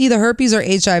 Yeah, it's either herpes or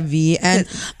HIV. And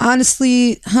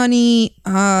honestly, honey,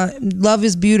 love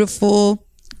is beautiful.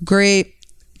 Great.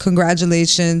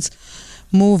 Congratulations.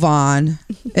 Move on.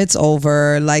 It's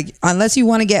over. Like, unless you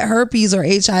want to get herpes or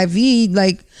HIV,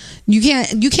 like you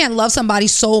can't love somebody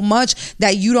so much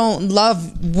that you don't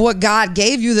love what God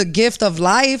gave you, the gift of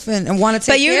life, and want to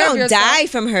take But you care of don't yourself. die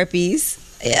from herpes.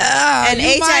 Yeah, And you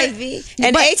HIV, might-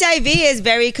 and but- HIV is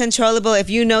very controllable. If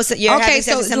you know you're having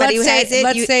sex with somebody who has it,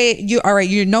 let's say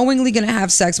you're knowingly gonna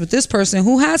have sex with this person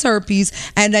who has herpes,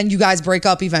 and then you guys break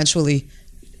up eventually.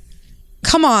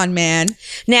 Come on, man.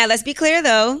 Now let's be clear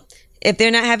though. If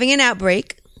they're not having an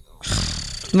outbreak,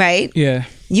 right? Yeah,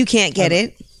 You can't get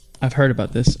it. I've heard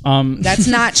about this. That's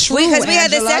not true. Because we had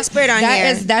this Angela. expert on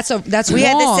here. That's We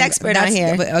wrong. had this expert on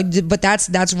here. But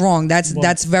that's wrong.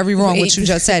 That's very wrong. What you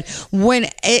just said. When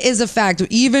it is a fact,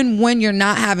 even when you're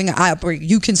not having an outbreak,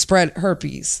 you can spread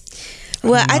herpes.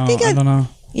 Well, I think I don't know.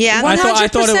 Yeah, I thought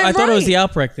it 100% was the right.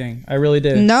 outbreak thing. I really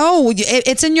did. No,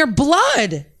 it's in your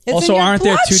blood. It's Also, in your aren't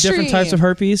there two different bloodstream. types of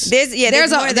herpes? there's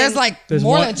There's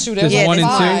more than two. There's There's one and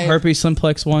five. two. Herpes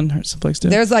simplex 1, simplex 2.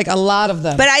 There's like a lot of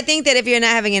them. But I think that if you're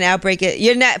not having an outbreak,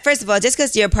 you're not. First of all, just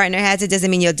because your partner has it doesn't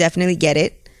mean you'll definitely get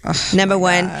it. Number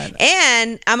one. God.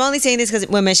 And I'm only saying this because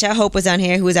when Michelle Hope was on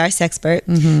here, who is our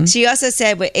sexpert, she also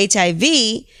said with HIV,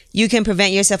 you can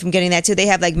prevent yourself from getting that too. They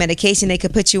have like medication they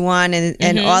could put you on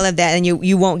and all of that, and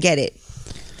you won't get it.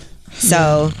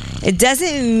 So it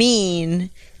doesn't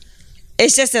mean.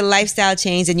 It's just a lifestyle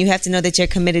change, and you have to know that you're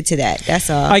committed to that. That's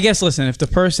all. I guess, listen, if the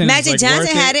person Magic is like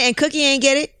Johnson worth had it, and Cookie ain't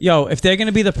get it. Yo, if they're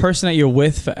gonna be the person that you're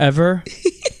with forever,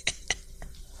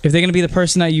 if they're gonna be the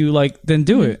person that you like, then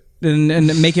do it. And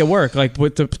make it work, like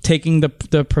with taking the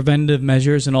preventative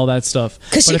measures and all that stuff.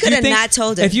 Because she But if could you have think- not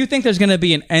told her. If you think there's gonna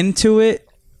be an end to it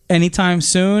anytime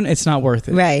soon, it's not worth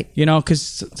it. Right. You know,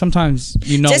 because sometimes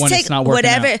Just when take it's not working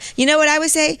whatever. out. You know what I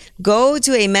would say? Go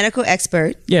to a medical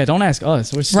expert. Yeah, don't ask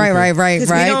us. We're stupid. right.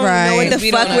 'Cause we don't know what the We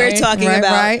fuck don't we're know. talking right,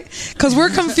 about. right. Because we're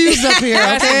confused up here.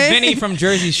 Ask Okay. Vinny from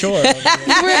Jersey Shore. Yo,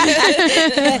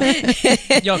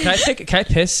 can I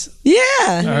piss? Yeah.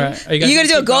 All right. Are You gonna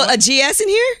do keep going? a GS in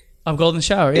here? I'm golden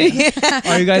shower. Yeah.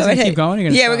 Are you guys Go gonna ahead. keep going? You're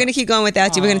gonna Yeah, stop? we're gonna keep going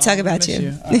without you. We're gonna talk about I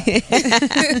you.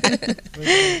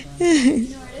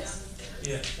 miss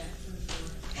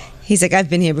He's like, I've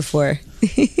been here before.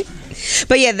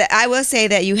 But yeah, I will say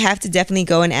that you have to definitely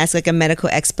go and ask like a medical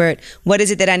expert. What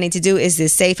is it that I need to do? Is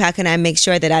this safe? How can I make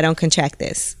sure that I don't contract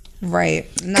this? Right.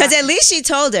 Because at least she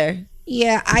told her.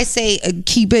 Yeah, I say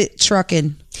keep it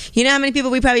trucking. You know how many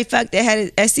people we probably fucked that had an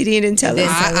STD and didn't tell us?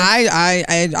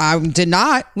 I did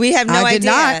not. We have no I did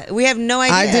idea. not. We have no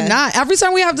idea. I did not. Every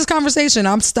time we have this conversation,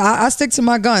 I stick to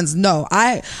my guns. No,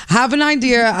 I have an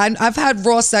idea. I've had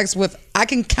raw sex with I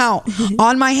can count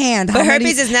on my hand. But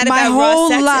herpes is not about raw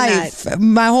sex or not.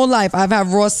 My whole life, I've had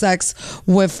raw sex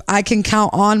with. I can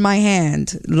count on my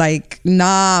hand. Like,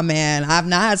 nah, man, I've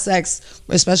not had sex,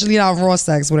 especially not raw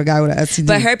sex with a guy with an STD.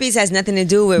 But herpes has nothing to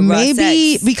do with raw sex.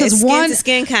 Maybe because it's skin to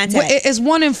skin contact. It's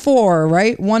 1 in 4,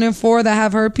 right? 1 in 4 that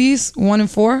have herpes. 1 in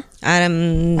 4.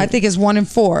 I think it's 1 in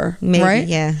 4. Maybe, right?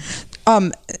 Yeah.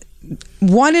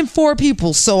 1 in 4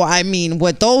 people. So I mean,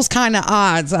 with those kind of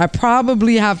odds, I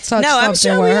probably have touched something I'm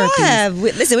sure with we herpes. all have.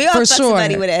 Listen, we all For fucked sure.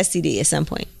 somebody with an STD at some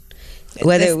point.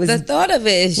 Whether it was the thought of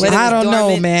it is I don't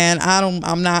know, man.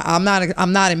 I'm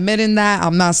not admitting that.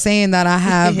 I'm not saying that I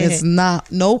have. It's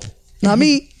not. Nope. Not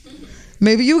me.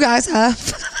 Maybe you guys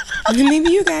have. Maybe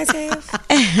you guys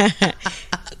have.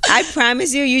 I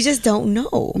promise you, you just don't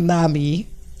know. Not me.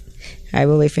 All right,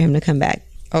 we'll wait for him to come back.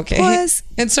 Okay. Pause.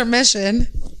 Intermission.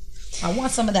 I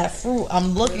want some of that fruit.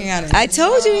 I'm looking at it. I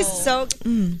told you it's so.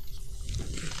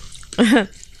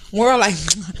 We're all like,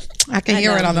 I can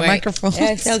hear it on the right? microphone.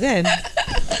 Yeah, it's so good.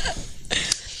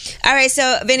 All right,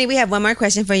 so Vinny, we have one more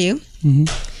question for you.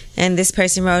 And this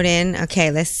person wrote in.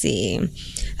 Okay, let's see.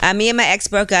 Me and my ex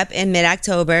broke up in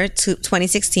mid-October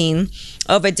 2016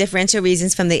 over differential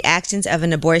reasons from the actions of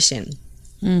an abortion.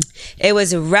 It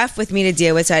was rough with me to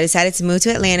deal with, so I decided to move to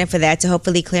Atlanta for that, to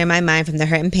hopefully clear my mind from the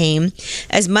hurt and pain.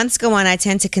 As months go on, I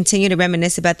tend to continue to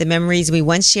reminisce about the memories we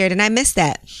once shared, and I miss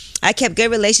that. I kept good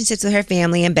relationships with her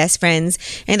family and best friends,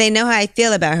 and they know how I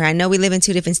feel about her. I know we live in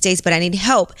 2 different states, but I need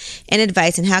help and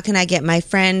advice, and how can I get my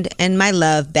friend and my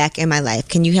love back in my life?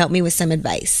 Can you help me with some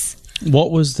advice?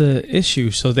 What was the issue?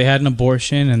 So they had an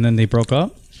abortion and then they broke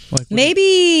up? Like,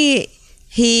 Maybe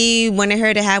he wanted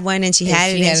her to have one and she had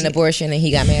it. She had an abortion and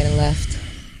he got mad and left.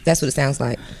 That's what it sounds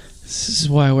like. This is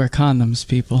why I wear condoms,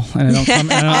 people. And I don't come,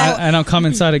 I don't come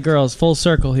inside of girls. Full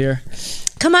circle here.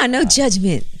 Come on, no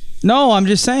judgment. No, I'm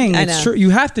just saying. I It's know. true. You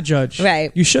have to judge.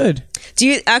 Right. You should. Do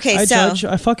you? Okay, I so judge.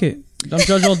 I fuck it. I'm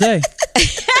judge all day.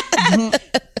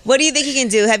 what do you think you can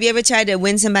do? Have you ever tried to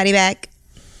win somebody back?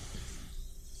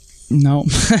 No.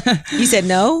 You said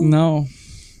no? No.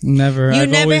 Never. You I've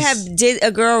never always- have did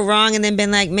a girl wrong and then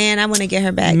been like, man, I want to get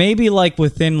her back. Maybe like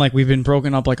within like we've been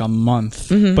broken up like a month,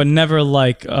 but never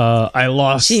like I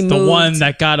lost She the moved. one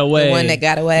that got away. The one that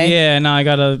got away? Yeah, now I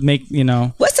gotta make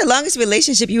What's the longest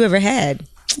relationship you ever had?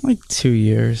 like 2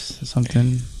 years or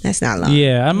something. That's not long.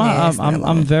 Yeah, it's not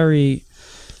long.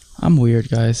 I'm weird,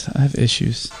 guys. I have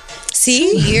issues.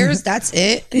 See? Years, that's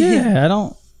it. Yeah, I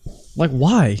don't like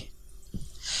why.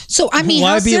 So I mean,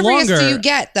 Why how be serious longer? do you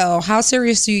get though? How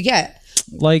serious do you get?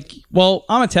 Like, well,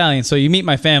 I'm Italian, so you meet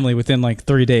my family within like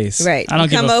 3 days. Right. I don't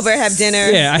You come give a over, have dinner.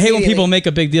 Yeah, I hate when immediately. people make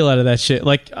a big deal out of that shit.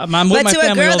 Like, I'm with But my to a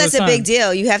family girl, all the that's a time. big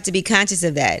deal. You have to be conscious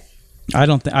of that. I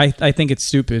don't think. I think it's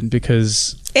stupid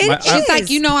because She's like,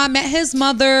 I met his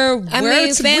mother. I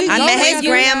mean, family- I met his you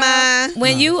grandma.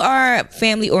 When you are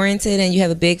family oriented and you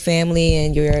have a big family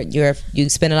and you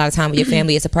spend a lot of time with your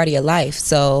family, it's a part of your life.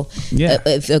 So Yeah.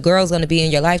 if a girl's going to be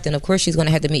in your life, then of course she's going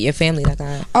to have to meet your family. Like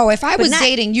Oh, if I was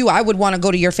dating you, I would want to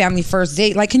go to your family first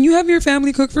date. Like, can you have your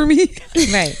family cook for me?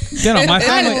 Right. my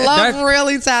family. I love real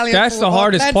Italian That's food. the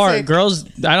hardest Authentic. part. Girls,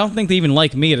 I don't think they even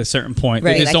like me at a certain point.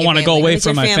 Right. They just Like don't your want to go family. away It's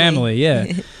from your my family. family.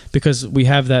 Yeah, because we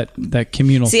have that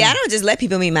communal. See, thing. I don't just let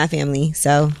people meet my family.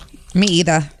 So Me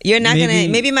either. you're not Maybe- going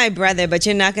to, maybe my brother, but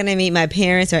you're not going to meet my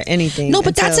parents or anything. No,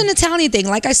 but that's until- an Italian thing.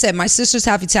 Like I said, my sister's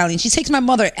half Italian. She takes my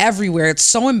mother everywhere. It's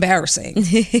so embarrassing.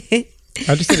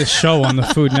 I just did a show on the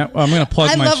Food Network. I'm gonna plug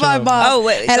I my love show. my mom. Oh,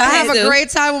 wait, and go I ahead, have a do. great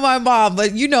time with my mom.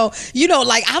 But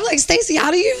like I'm like, Stacey,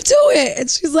 how do you do it? And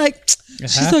she's like,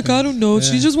 I don't know.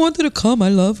 She just wanted to come. I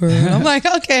love her. And I'm like,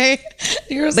 okay,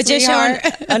 you're a But you're showing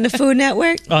sweetheart. on the Food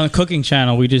Network? On the cooking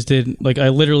channel, we just did like I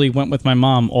literally went with my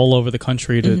mom all over the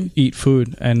country to eat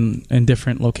food and in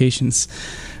different locations.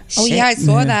 Oh yeah, I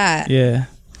saw that. Yeah,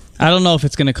 I don't know if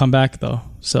it's gonna come back though.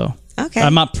 So Okay.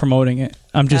 I'm not promoting it.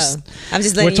 I'm just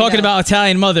letting we're you talking know. about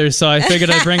Italian mothers, so I figured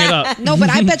I'd bring it up. No, but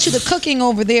I bet you the cooking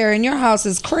over there in your house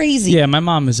is crazy. Yeah, my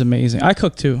mom is amazing. I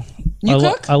cook too. You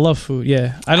cook? I love food.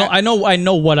 Yeah, I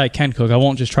know what I can cook. I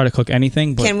won't just try to cook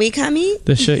anything. But Can we come eat?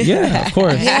 the shit, yeah, of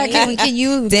course. Yeah, can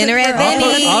you Dinner cook at for all of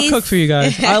us? Vinny's. I'll cook for you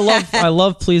guys. I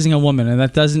love pleasing a woman, and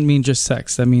that doesn't mean just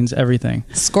sex. That means everything.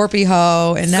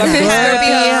 Scorpio and Scorpio.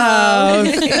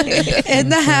 in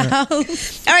the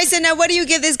house. All right, so now what do you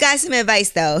give this guy some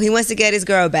advice, though? He wants to get his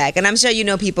girl back. And I'm sure you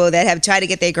know people that have tried to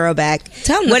get their girl back.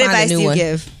 Tell him to what find a advice new do you one.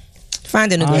 give?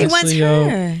 Find a new He girl. wants yo,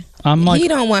 her. I'm like, He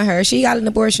don't want her. She got an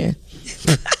abortion.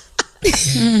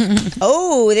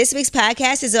 Oh, this week's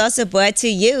podcast is also brought to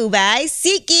you by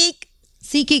SeatGeek.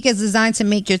 SeatGeek is designed to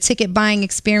make your ticket buying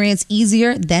experience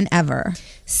easier than ever.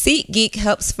 SeatGeek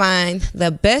helps find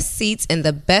the best seats and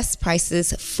the best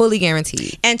prices, fully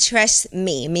guaranteed. And trust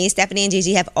me, Stephanie, and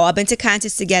Gigi have all been to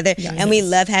concerts together, and we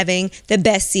love having the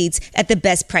best seats at the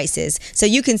best prices. So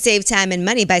you can save time and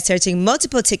money by searching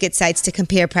multiple ticket sites to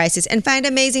compare prices and find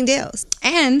amazing deals.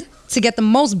 And to get the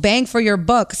most bang for your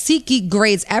buck, SeatGeek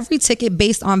grades every ticket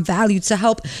based on value to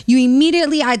help you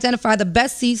immediately identify the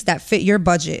best seats that fit your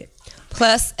budget.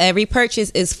 Plus, every purchase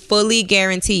is fully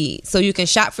guaranteed, so you can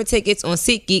shop for tickets on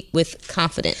SeatGeek with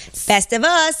confidence. Best of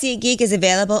all, SeatGeek is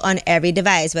available on every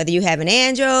device, whether you have an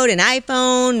Android, an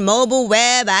iPhone, mobile,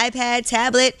 web, iPad,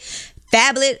 tablet,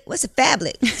 phablet. What's a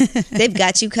phablet? They've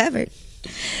got you covered.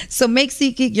 So make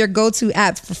SeatGeek your go-to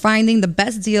app for finding the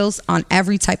best deals on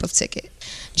every type of ticket.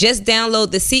 Just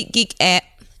download the SeatGeek app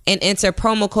and enter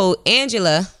promo code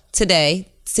Angela today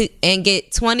and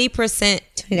get 20%.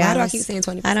 $20. Why do I keep saying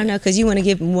 20%? I don't know, because you want to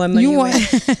give more money away.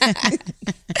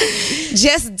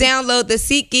 Just download the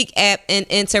SeatGeek app and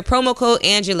enter promo code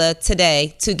Angela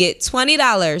today to get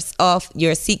 $20 off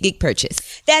your SeatGeek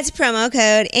purchase. That's promo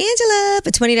code Angela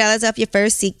for $20 off your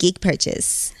first SeatGeek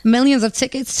purchase. Millions of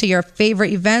tickets to your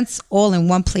favorite events all in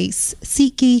one place.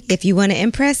 SeatGeek. If you want to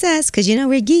impress us, because you know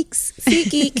we're geeks.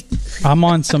 SeatGeek. I'm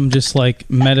on some just like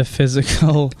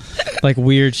metaphysical, like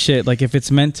weird shit. Like if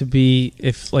it's meant to be,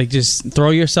 if like just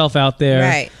throw yourself out there.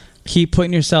 Right. Keep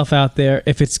putting yourself out there.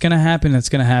 If it's gonna happen, it's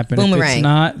gonna happen. Boomerang. If it's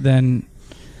not, then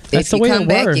that's If the you way come it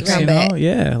back, works. you come You know, back.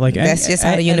 yeah. Like That's just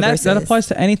how the universe that is. applies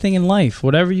to anything in life.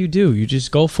 Whatever you do, you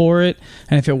just go for it.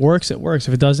 And if it works, it works.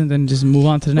 If it doesn't, then just move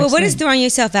on to the next. Well, what thing. is throwing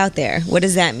yourself out there? What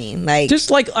does that mean? Like, Just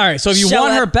like, all right, so if you Show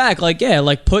want her up. back, like, yeah,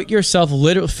 like put yourself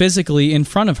literally physically in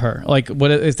front of her. Like,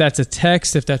 what if that's a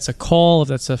text, if that's a call, if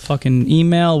that's a fucking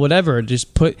email, whatever,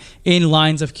 just put in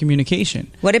lines of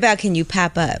communication. what about can you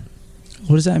pop up?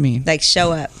 What does that mean? Like,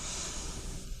 show up.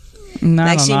 No,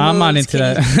 like I don't she know. I'm not moves, into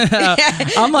can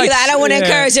that. I'm like, I don't want to yeah.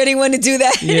 encourage anyone to do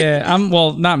that. Yeah,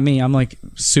 well, not me. I'm like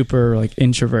super like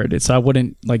introverted, so I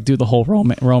wouldn't like do the whole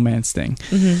romance thing.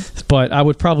 Mm-hmm. But I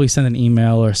would probably send an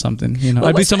email or something. You know,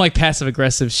 I'd do some like passive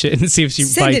aggressive shit and see if she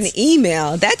Send bites. an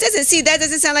email. That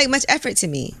doesn't sound like much effort to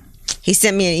me. He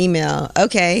sent me an email.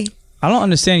 Okay. I don't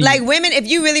understand. Like women, if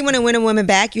you really want to win a woman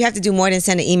back, you have to do more than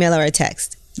send an email or a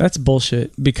text. That's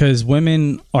bullshit because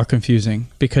women are confusing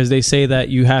because they say that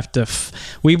you have to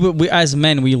we as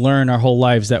men we learn our whole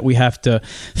lives that we have to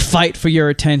fight for your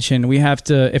attention. We have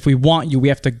to, if we want you, we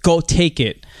have to go take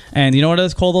it. And you know what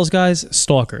let's call those guys?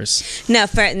 Stalkers. No,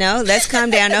 let's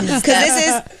calm down. No,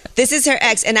 because this is her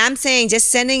ex, and I'm saying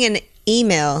just sending an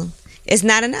email is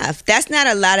not enough. That's not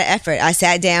a lot of effort. I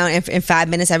sat down and in 5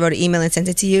 minutes I wrote an email and sent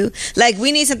it to you. Like,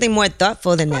 we need something more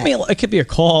thoughtful than that. I mean, it could be a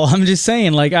call. I'm just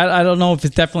saying, like, I don't know if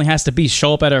it definitely has to be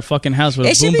show up at her fucking house with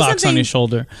It a should be boombox on something- your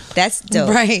shoulder. That's dope.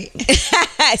 Right.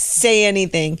 Say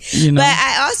anything. You know? But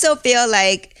I also feel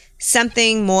like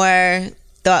something more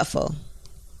thoughtful.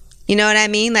 You know what I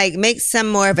mean? Like, make some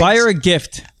more of Buy her a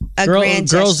gift. grand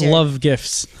Girls gesture. love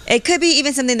gifts. It could be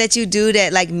even something that you do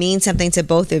that like means something to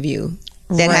both of you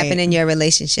that Right. happened in your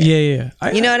relationship. Yeah.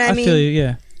 You know what I mean? feel you,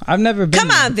 yeah. I've never been Come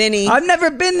there. on, Vinny. I've never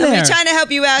been there. We're trying to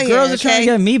help you out here. Girls are trying to okay?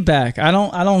 get me back. I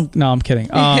don't. No, I'm kidding.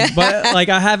 But like,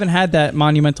 I haven't had that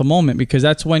monumental moment because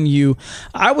that's when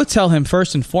I would tell him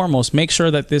first and foremost, make sure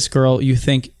that this girl you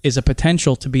think is a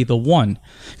potential to be the one.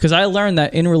 Because I learned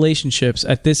that in relationships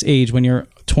at this age, when you're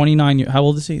 29, how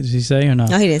old is he? Does he say or no?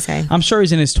 No, he didn't say. I'm sure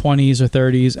he's in his 20s or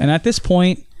 30s, and at this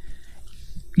point,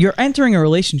 you're entering a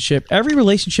relationship. Every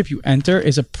relationship you enter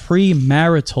is a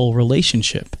premarital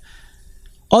relationship.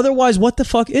 Otherwise, what the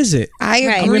fuck is it? I Right.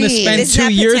 agree. I'm going to spend It's 2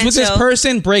 not years with this potential.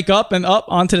 person, break up, and up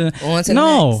onto the the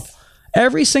next.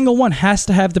 Every single one has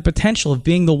to have the potential of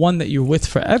being the one that you're with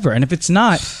forever. And if it's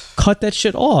not, cut that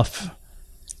shit off.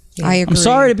 I agree. I'm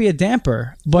sorry to be a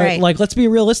damper, but Right. like, let's be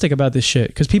realistic about this shit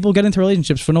because people get into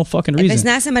relationships for no fucking reason. it's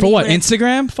not somebody for you what? wanna-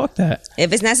 Instagram? Fuck that.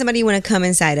 If it's not somebody you want to come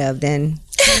inside of, then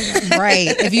Right.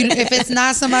 If it's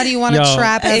not somebody you want to Yo,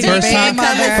 trap as If your you first ain't baby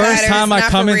coming mother. inside First her, time it's I not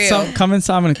come for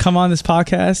inside, I'm gonna come on this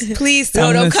podcast. Please no,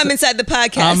 I'm don't gonna come say- inside the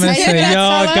podcast. I'm gonna say,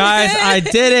 yo, guys, I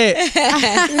did it.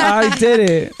 I did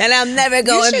it. and I'm never You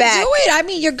going should back. do it. I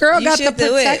mean, your girl You got the should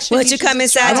do it. protection. Once you should come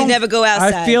just inside, try. you never go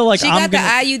outside. I feel like She I'm got gonna.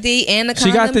 the IUD and the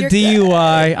She condom. got the You're set.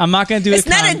 DUI. I'm not gonna do it's the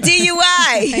not a condom.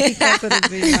 DUI.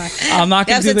 I'm not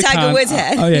gonna That was do what the Tiger condom. Woods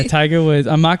had. Oh yeah, Tiger Woods.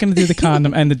 I'm not gonna do the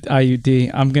condom and the IUD.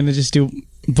 I'm gonna just do.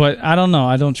 But I don't know.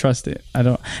 I don't trust it. I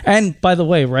don't. And by the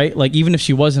way, right? Like, even if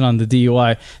she wasn't on the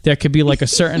DUI, there could be like a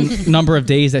certain number of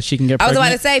days that she can get I was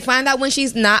pregnant. about to say, find out when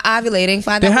she's not ovulating.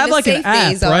 Find They out have when like the an safe app,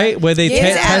 days are. right? Where they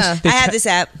Yeah. test. I have this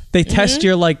app. They test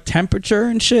your like temperature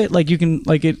and shit. Like you can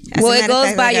like it. Well, it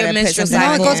goes by your menstrual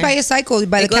cycle. No, it goes by your cycle.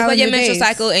 By the it goes by your menstrual days.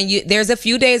 cycle, and there's a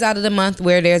few days out of the month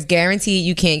where there's guaranteed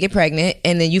you can't get pregnant,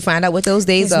 and then you find out what those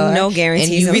days are. No guarantees.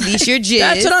 And you release your jizz.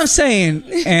 That's what I'm saying,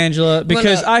 Angela.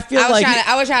 Because look, I feel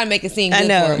I was trying to make it seem good I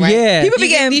know. for him, right? Yeah. People be You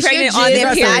getting release your pregnant on jizz their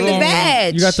inside period. the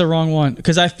vag. You got the wrong one.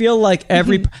 Because I feel like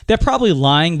they're probably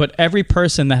lying, but every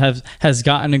person that has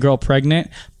gotten a girl pregnant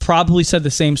probably said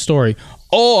the same story.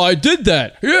 Oh, I did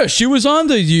that. Yeah, she was on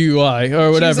the DUI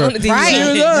or whatever. on the DUI. Right. She was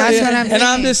on That's it. what I'm And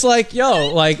I'm saying. just like, yo,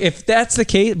 like if that's the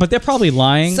case, but they're probably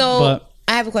lying. So but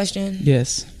I have a question.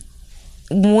 yes.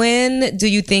 When do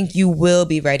you think you will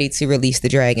be ready to release the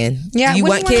dragon? Yeah, Do you when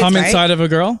want you kids, Come right? inside of a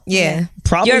girl? Yeah.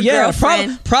 Probably, Your yeah.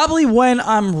 girlfriend. Probably when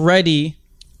I'm ready.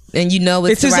 And you know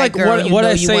it's It's the just right like girl. what you know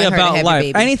I you say want her to about have life.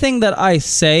 your baby. Anything that I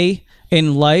say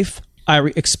in life, I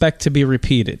expect to be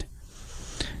repeated.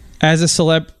 As a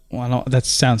celeb, well, no, that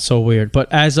sounds so weird,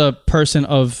 but as a person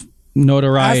of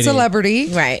notoriety, A celebrity.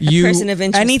 Right. person of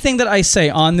interest. anything that I say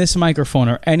on this microphone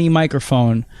or any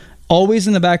microphone, always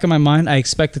in the back of my mind, I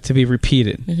expect it to be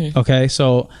repeated. Mm-hmm. Okay,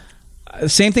 so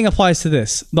same thing applies to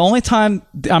this. The only time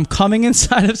I'm coming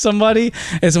inside of somebody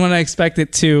is when I expect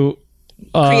it to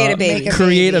Create a baby.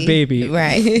 Create a baby.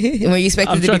 Right. When you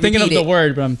expect I'm it to be thinking of repeated. the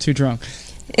word, but I'm too drunk.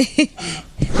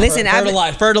 Listen,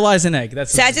 Fertilize an egg.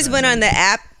 That's So I just went on the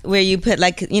app where you put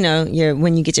like, you know, your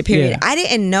when you get your period. Yeah. I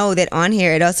didn't know that on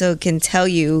here it also can tell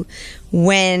you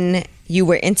when you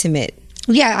were intimate.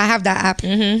 Yeah, I have that app.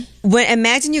 When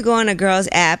imagine you go on a girl's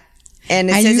app and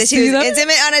it And says you that she see was that?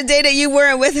 intimate on a day that you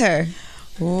weren't with her.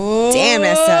 Damn,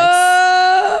 that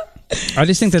sucks. I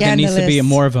just think that there needs to be Scandalous.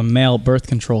 more of a male birth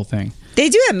control thing. They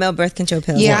do have male birth control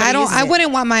pills. Yeah, Nobody uses I it.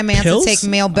 wouldn't want my man Pills? to take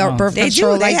male Oh. birth They do.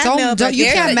 control. They Like, have male don't you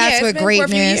birth can't control. mess it's with been for a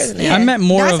few greatness. years now. I meant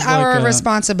more That's of our like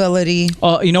responsibility.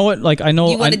 you know what? Like I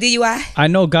know You want a DUI? I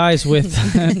know guys with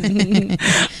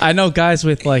I know guys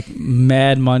with like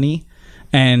mad money,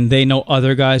 and they know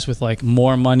other guys with like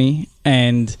more money,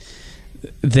 and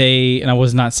and I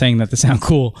was not saying that to sound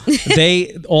cool.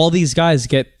 All these guys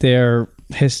get their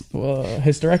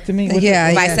hysterectomy. What's Yeah,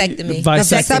 it? yeah. Vasectomy.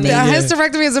 Vasectomy. A yeah.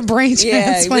 hysterectomy is a brain Yeah,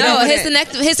 transplant. No,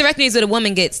 hysterectomy is what a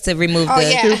woman gets to remove Oh the...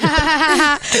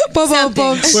 yeah. Boom, boom,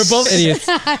 boom. We're both idiots.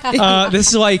 This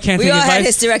is why you can't We take all had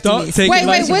advice. hysterectomies. Don't take Wait,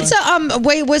 advice what's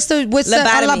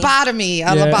Lobotomy. a lobotomy? A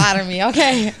Yeah. lobotomy.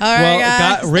 Okay. All right, Well,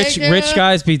 guys. rich Thank you. rich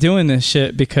guys be doing this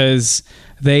shit because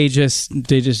they just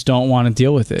don't want to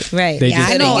deal with it. Right. They Yeah,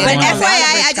 I know. But I know. FYI, A lot of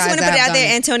I rich just want to guys put it have out there.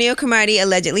 done it. Antonio Cromartie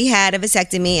allegedly had a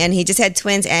vasectomy, and he just had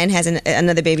twins and has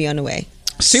another baby on the way.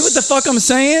 See what the fuck I'm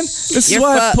saying? This is You're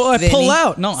why fucked, I pull Vinny.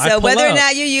 out. No, I So pull whether out. or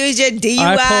not you use your I pull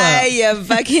DUI, out. your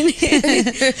fucking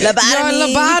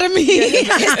lobotomy, lobotomy. your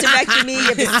hysterectomy,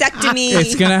 your vasectomy,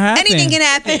 It's gonna happen. Anything can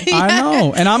happen. I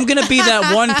know, and I'm gonna be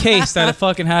that one case that it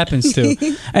fucking happens to.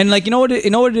 And like you know what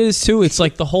it is too. It's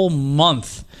like the whole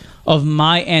month of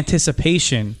my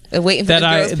anticipation Waiting for the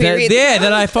girl's period to come.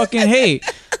 that I fucking hate.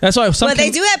 That's why some Well, they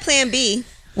do have Plan B.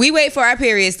 We wait for our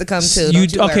periods to come too. You,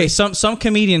 don't you okay? worry. Some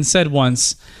comedian said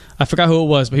once, I forgot who it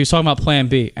was, but he was talking about Plan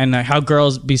B and how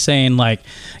girls be saying like,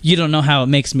 "You don't know how it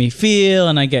makes me feel,"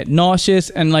 and I get nauseous,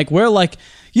 and like we're like,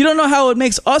 "You don't know how it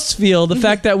makes us feel." The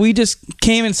fact that we just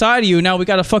came inside of you, now we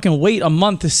got to fucking wait a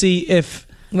month to see if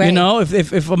you Right. know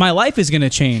if my life is gonna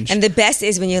change. And the best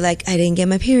is when you're like, I didn't get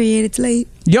my period. It's late.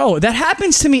 Yo, that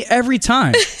happens to me every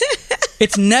time.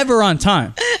 It's never on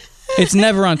time. It's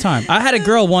never on time. I had a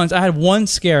girl once. I had one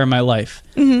scare in my life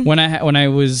when I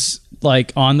was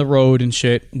like on the road and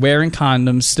shit, wearing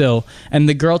condoms still. And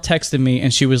the girl texted me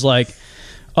and she was like,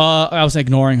 I was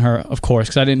ignoring her, of course,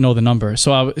 because I didn't know the number.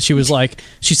 So she was like,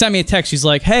 she sent me a text. She's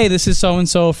like, "Hey, this is so and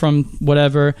so from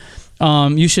whatever.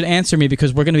 You should answer me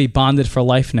because we're gonna be bonded for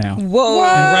life now." Whoa.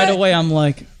 And right away, I'm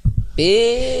like,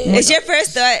 It's your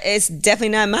first thought. It's definitely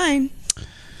not mine.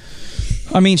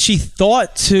 I mean, she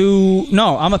thought to.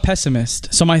 No, I'm a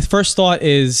pessimist. So my first thought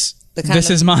is, this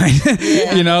is mine.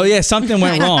 You know, something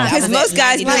went wrong. Because most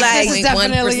guys be like, This is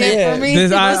definitely it for me.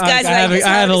 This, I, Most I, guys I like, have, it's I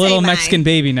have hard a to little say mine. Mexican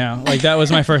baby now. Like that was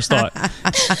my first thought.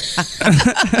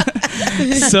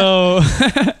 So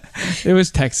it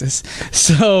was Texas.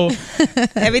 So,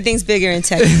 everything's bigger in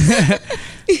Texas.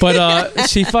 but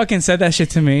she fucking said that shit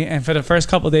to me. And for the first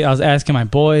couple of days, I was asking my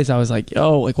boys. I was like,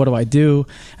 "Yo, like, what do I do?"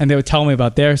 And they would tell me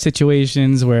about their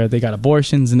situations where they got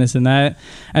abortions and this and that.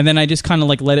 And then I just kind of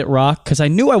like let it rock because I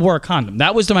knew I wore a condom.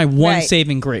 That was my one Right.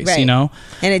 saving grace, Right. you know.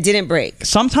 And it didn't break.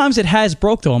 Sometimes it has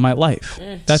broke though in my life.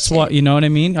 That's what, you know what I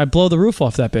mean? I blow the roof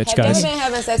off that bitch, Have you guys. ever been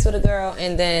having sex with a girl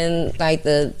and then like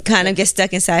Kind of get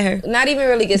stuck inside her. not even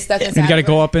really get stuck inside? You gotta her,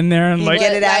 go up in there and like,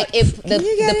 get it out. Like if the Can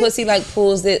you get it? pussy like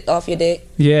pulls it off your dick.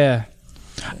 yeah.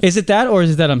 Is it that, or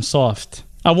is it that I'm soft?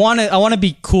 I want to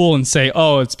be cool and say,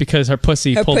 oh, it's because her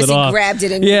pussy pulled it off. Grabbed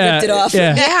it and ripped it off.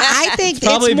 Yeah, I think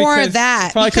it's more of that.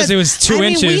 Probably because it was 2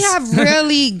 inches. We have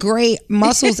really great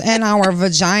muscles in our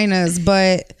vaginas,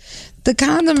 but the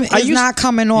condom is not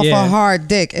coming off a hard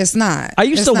dick. It's not. I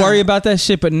used to worry about that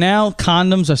shit, but now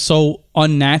condoms are so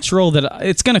unnatural that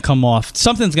it's gonna come off.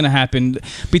 Something's gonna happen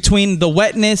between the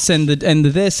wetness and the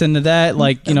this and the that.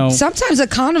 Like, you know, sometimes the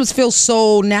condoms feel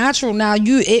so natural now.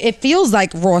 It feels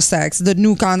like raw sex. The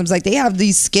new condoms, like they have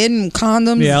these skin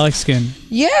condoms. Yeah, I like skin.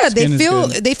 Yeah,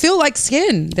 they feel like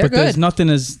skin. They're good. There's nothing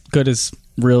as good as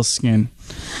real skin.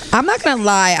 I'm not gonna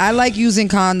lie. I like using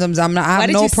condoms. I have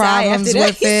no problems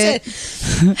with it.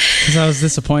 Because I was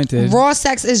disappointed. Raw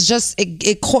sex is just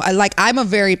like, I'm a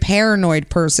very paranoid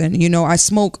person. You know, I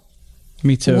smoke.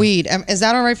 Me too. Weed. Is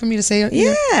that all right for me to say?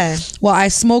 Yeah. Well, I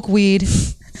smoke weed.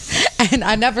 And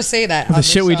I never say that. The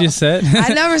shit we just said.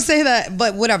 I never say that,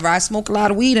 but whatever. I smoke a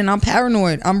lot of weed and I'm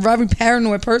paranoid. I'm a very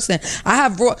paranoid person.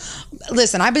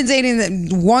 Listen, I've been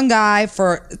dating one guy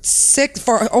for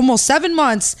almost 7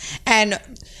 months, and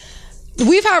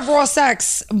we've had raw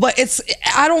sex, but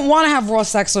I don't want to have raw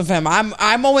sex with him.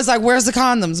 I'm always like, where's the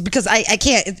condoms? Because I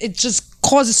can't. It just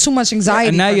causes too much anxiety.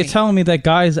 And now you're telling me that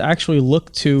guys actually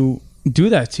look to do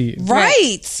that to you.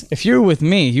 Right. If you're with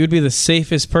me, you'd be the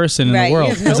safest person in the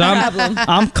world, because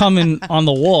I'm coming on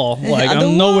the wall. Like,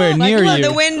 I'm nowhere near you.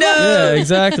 The window. Yeah,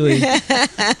 exactly.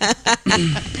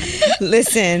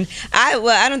 Listen,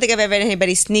 I don't think I've ever had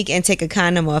anybody sneak and take a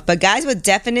condom off, but guys would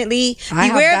definitely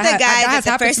beware of the guy that's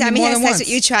the first time he has sex with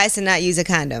you tries to not use a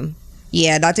condom.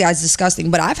 Yeah, that guy's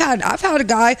disgusting. But I've had a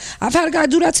guy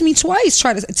do that to me twice.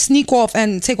 Try to sneak off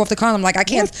and take off the condom. Like, I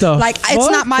can't. It's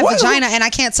not my vagina, and I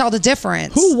can't tell the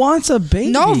difference. Who wants a baby?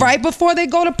 No, right before they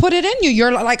go to put it in you, you're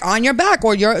like on your back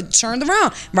or you're turned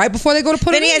around. Right before they go to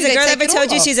put it in you, has a girl ever told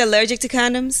you she's allergic to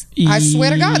condoms? I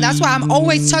swear to God, that's why I'm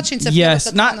always touching to feel if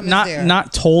the condom is there.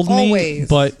 Not told me,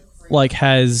 but like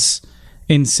has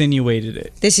insinuated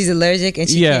it that she's allergic and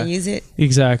she can't use it.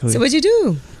 Exactly. So what'd you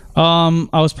do? I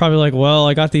was probably like, well,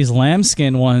 I got these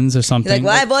lambskin ones or something. You're like,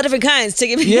 well, I have all different kinds.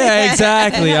 Yeah,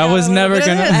 exactly. I was never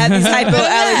gonna. I have these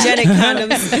hypoallergenic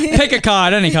condoms. Pick a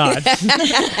card, any card.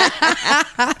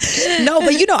 No,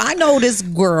 but I know this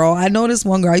girl. I know this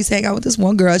one girl. I used to hang out with this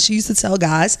one girl. She used to tell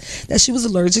guys that she was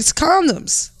allergic to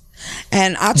condoms.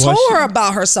 And I told her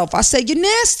about herself. I said, you're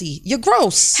nasty. You're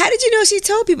gross. How did you know she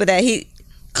told people that?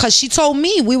 Because she told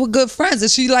me, we were good friends, and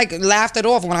she like laughed it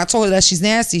off. When I told her that she's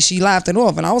nasty, she laughed it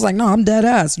off. And I was like, no, I'm dead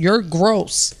ass. You're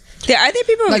gross. Are there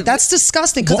people like, that's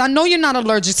disgusting, because I know you're not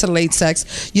allergic to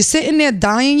latex. You're sitting there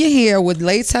dyeing your hair with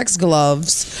latex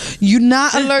gloves. You're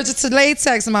not allergic to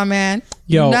latex, my man.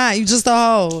 You're not. You just a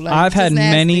hoe. Like, I've had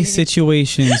many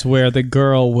situations where the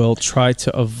girl will try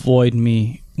to avoid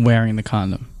me wearing the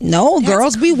condom. No,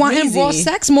 girls be wanting raw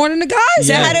sex more than the guys.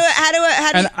 So how do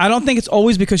and I don't think it's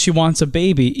always because she wants a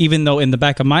baby, even though in the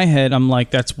back of my head I'm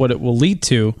like, that's what it will lead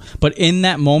to. But in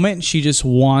that moment, she just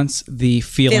wants the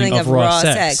feeling of raw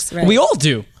sex. Right. We all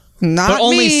do. Not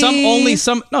me. Only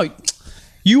some. No.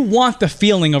 You want the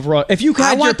feeling of raw. If you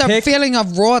had I want the feeling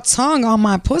of raw tongue on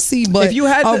my pussy, but if you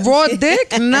had a raw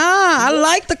dick, nah. I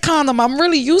like the condom. I'm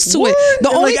really used to it. The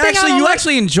only thing you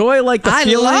actually enjoy like the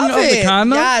feeling of the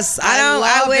condom. Yes,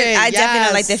 I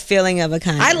definitely like the feeling of a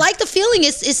condom. I like the feeling.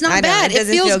 It's not bad. It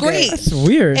feels great. That's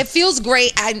weird. It feels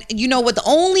great. And you know what? The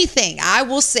only thing I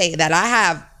will say that I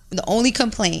have. The only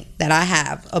complaint that I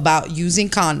have about using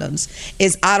condoms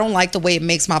is I don't like the way it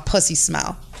makes my pussy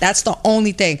smell. That's the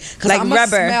only thing. Like I'm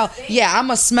rubber.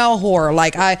 I'm a smell whore.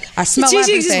 Like I smell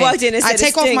everything. Just walked in and said I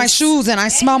take off my shoes and I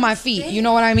smell my feet. You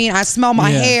know what I mean? I smell my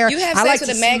hair. You have I sex like with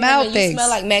to a Magnum smell and things. you smell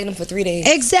like Magnum for 3 days.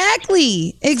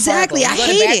 Exactly. I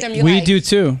hate it. We do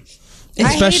too.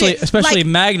 Especially like,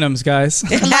 Magnums, guys.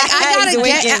 Like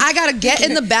I gotta get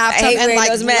in the bathtub and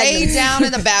like lay down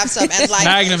in the bathtub and like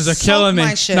Magnums are killing me.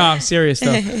 No, I'm serious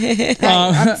though.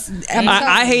 I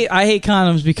hate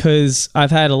condoms because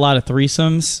I've had a lot of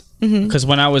threesomes. Because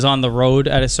when I was on the road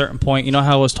at a certain point, you know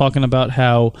how I was talking about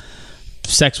how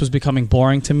sex was becoming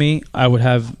boring to me? I would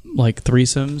have like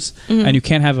threesomes, and you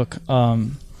can't have a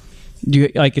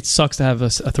it sucks to have a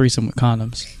threesome with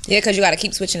condoms. Yeah, because you got to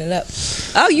keep switching it up.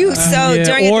 Oh,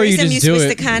 during a threesome you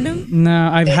switch the condom? No,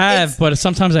 I have, but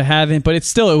sometimes I haven't. But it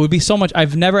would be so much.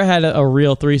 I've never had a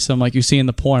real threesome like you see in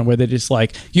the porn where they're just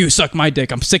like, you suck my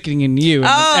dick, I'm sicking in you, and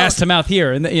ass to mouth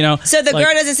here, and So the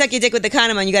girl doesn't suck your dick with the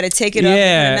condom on, you got to take it off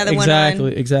and put another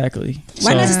one on. Exactly.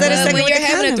 Why not just let us suck it with the condom? When you're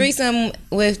having a threesome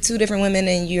with 2 different women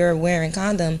and you're wearing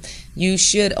condom, you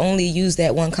should only use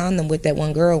that one condom with that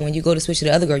one girl. When you go to switch to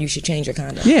the other girl, you should change change your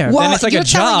condom. Yeah, then it's like a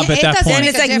job at that point. And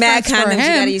it's like mad condoms you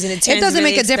gotta use, and it doesn't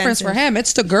really make a difference for him.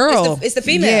 It's the girl. It's the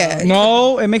female. Yeah.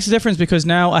 No, it makes a difference because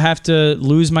now I have to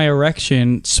lose my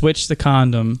erection, switch the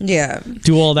condom,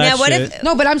 do all that Now, what shit. if-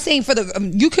 No, but I'm saying for the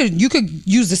you could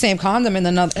use the same condom in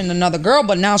another girl,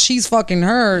 but now she's fucking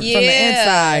her from the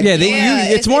inside. Yeah,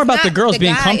 it's more about the girls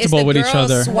being comfortable with each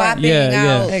other. Swapping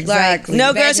out, exactly.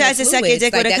 No girl tries to suck your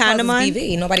dick with a condom on?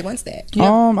 BV. Nobody wants that.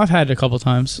 I've had it a couple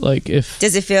times. Like if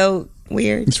Does it feel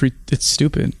weird? it's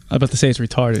stupid. I'm about to say it's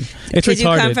retarded. It's Did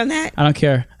retarded. you come from that? I don't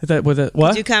care. What?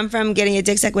 Did you come from getting your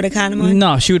dick sucked with a condom on?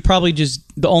 No, she would probably just.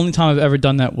 The only time I've ever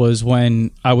done that was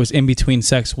when I was in between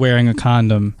sex wearing a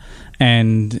condom,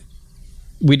 and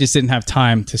we just didn't have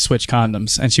time to switch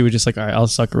condoms, and she would just like, all right, I'll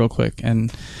suck real quick,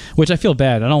 and which I feel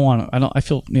bad. I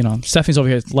feel Stephanie's over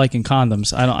here liking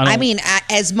condoms. I mean,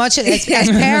 as much as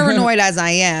paranoid as I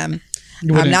am,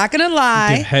 I'm not gonna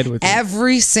lie. give head with it.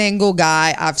 Every single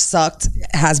guy I've sucked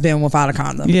has been without a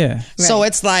condom. Yeah. So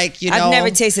it's like, I've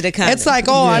never tasted a condom. It's like,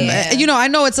 I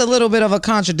know it's a little bit of a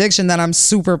contradiction that I'm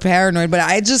super paranoid, but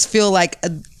I just feel like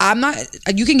I'm not.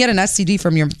 You can get an STD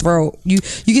from your throat. You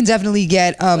can definitely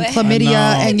get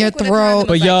chlamydia in your throat.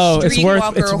 But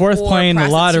it's worth playing the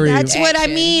lottery. That's what I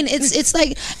mean. It's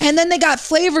like, and then they got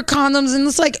flavored condoms, and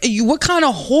it's like, what kind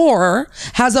of whore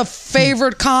has a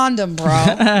favorite condom, bro?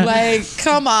 Like,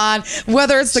 come on.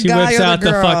 Whether it's the She guy whips or out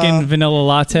the girl, the fucking vanilla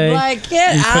latte. like,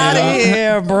 get and put it out of on.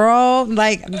 here, bro.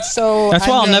 Like, so That's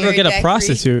why I'll never get a that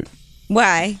prostitute.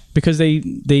 Why? Because they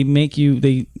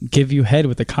give you head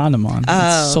with a condom on.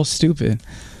 It's so stupid.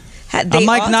 I'm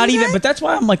like not even, but that's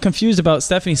why I'm like confused about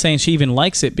Stephanie saying she even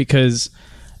likes it because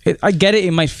I get it.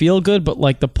 It might feel good, but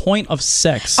like the point of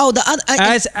sex. Oh,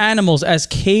 as animals, as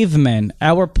cavemen,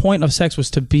 our point of sex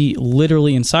was to be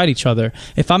literally inside each other.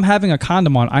 If I'm having a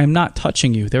condom on, I am not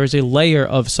touching you. There is a layer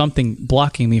of something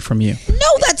blocking me from you. no,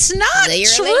 that's not true.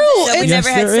 So we Yes, never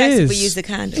had there sex if is. we used the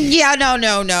condom. Yeah, no.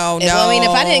 I mean, if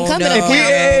I didn't come in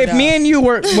a If me and you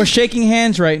were shaking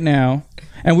hands right now,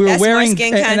 and we were That's more wearing,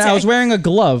 skin and I was contact. wearing a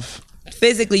glove,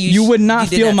 physically, you would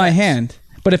not did feel my touch. hand.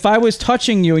 But if I was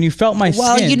touching you and you felt my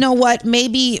Well, skin, you know what?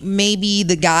 Maybe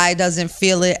the guy doesn't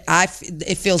feel it.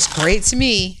 It feels great to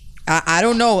me. I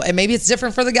don't know, and maybe it's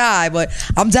different for the guy, but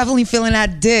I'm definitely feeling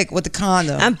that dick with the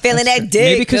condom. I'm feeling that dick.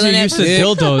 maybe because you're feeling used that to dick.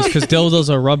 dildos, because dildos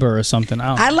are rubber or something.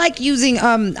 I like using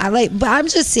but I'm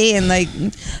just saying, like,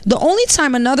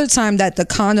 another time that the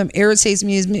condom irritates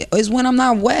me is when I'm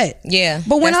not wet. Yeah,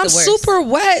 But when I'm that's the worst. super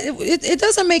wet, it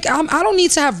doesn't make. I don't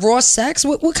need to have raw sex.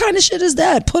 What kind of shit is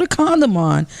that? Put a condom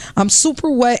on. I'm super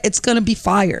wet. It's gonna be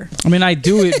fire. I mean, I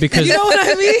do it because You know what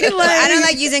I mean? Like, I don't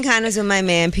like using condoms with my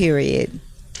man, period.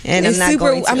 And I'm not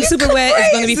going to. I'm super wet.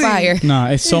 It's going to be fire. nah,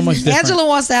 it's so much different. Angela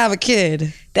wants to have a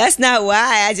kid. That's not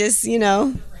why. I just, I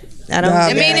don't.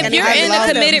 I mean, if you're I in love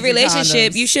a committed them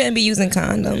relationship, condoms. you shouldn't be using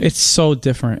condoms. It's so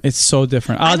different. It's so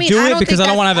different. I'll mean, do I it don't because think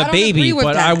I don't want to that's- have a I don't baby, agree with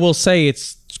but I that. will say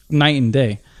it's night and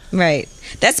day. Right.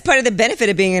 That's part of the benefit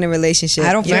of being in a relationship.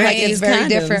 I don't feel You like don't it's use very condoms.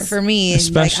 different for me. Like,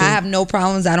 Especially- I have no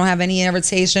problems. I don't have any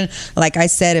irritation. Like I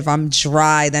said, if I'm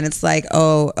dry, then it's like,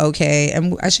 oh, okay.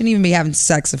 And I shouldn't even be having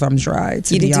sex if I'm dry.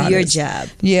 To You be did do your honest. job.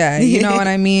 Yeah, you know what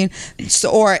I mean?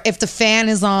 So, or if the fan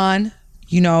is on,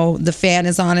 the fan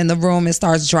is on in the room, it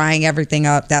starts drying everything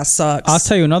up. That sucks. I'll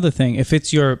tell you another thing. If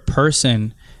it's your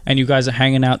person and you guys are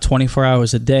hanging out 24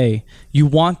 hours a day, you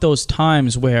want those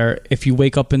times where if you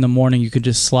wake up in the morning, you could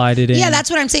just slide it in. Yeah, that's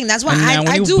what I'm saying. That's why And now when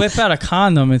I you do. whip out a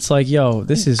condom, it's like, yo,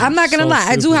 this is. I'm not gonna so lie.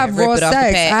 I do stupid. have Rip raw it off the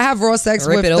sex. pack. I have raw sex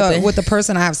Rip with it open. the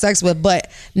person I have sex with, but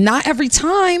not every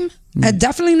time. And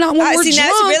definitely not when we're See, now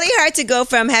drunk. it's really hard to go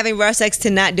from having raw sex to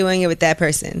not doing it with that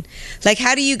person. Like,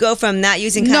 how do you go from not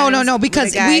using condoms No, with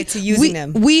because a guy to using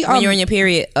them? we When you're in your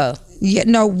period, yeah,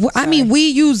 no, I mean we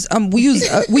use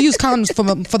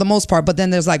condoms for the most part, but then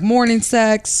there's like morning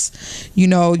sex. You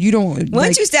don't.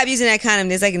 Once you stop using that condom,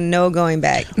 there's like no going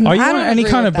back. Are you I on don't any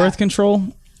agree kind with of birth that. control?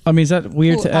 I mean, is that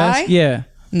weird Who, to ask? I? Yeah.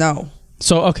 No.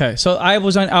 So okay, so I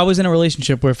was in a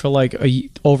relationship where for like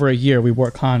over a year we wore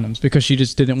condoms because she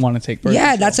just didn't want to take birth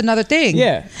Yeah, control. that's another thing.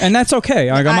 Yeah, and that's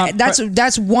okay. Like, I'm not, That's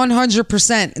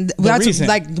 100%. That's reason.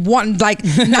 like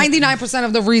 99%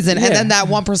 of the reason, Yeah. and then that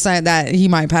 1% that he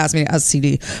might pass me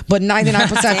STD. But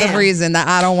 99% of the reason that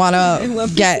I don't want to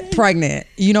get pregnant.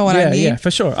 You know what I mean? Yeah,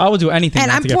 for sure. I will do anything. And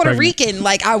not I'm to get Puerto pregnant. Rican.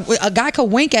 Like a guy could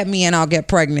wink at me and I'll get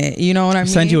pregnant. You know what I mean?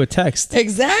 Send you a text.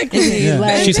 Exactly. Yeah.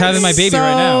 Like, She's having my baby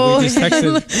right now. We just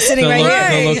texted Sitting the, right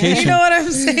here. the location. You know what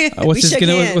I'm saying? What's shook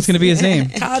hands. gonna be his name?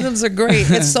 Condoms are great.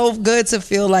 It's so good to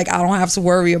feel like I don't have to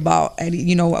worry about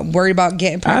worry about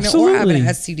getting pregnant or having an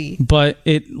STD. But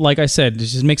it, like I said, it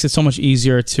just makes it so much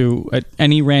easier to at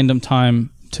any random time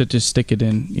to just stick it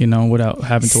in, without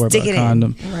having to worry Stick about it a in.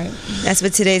 condom. Right. That's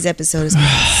what today's episode is called.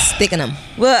 Sticking them.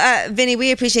 Well, Vinny,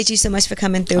 we appreciate you so much for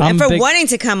coming through I'm and for big- wanting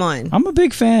to come on. I'm a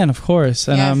big fan, of course,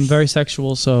 and Yes. I'm very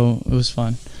sexual, so it was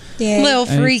fun. Yeah. Little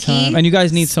freaky. Anytime. And you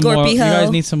guys need some more. Scorpio. You guys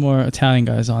need some more Italian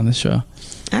guys on the show.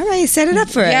 All right, set it up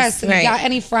for us. Yes. Right. You got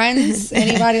any friends?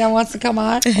 Anybody that wants to come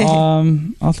on?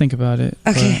 I'll think about it.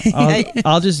 Okay.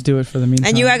 I'll just do it for the meantime.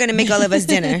 And you are going to make all of us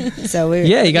dinner. So we're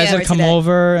Yeah, you guys we're gotta come today.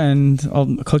 over and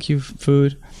I'll cook you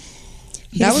food.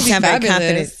 That would be Sound very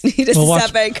fabulous. confident. He doesn't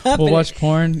sound very confident. We'll watch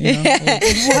porn. Watch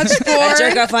I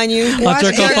jerk porn. off on you. I'll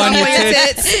jerk off on your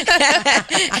tits.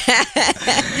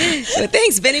 Well,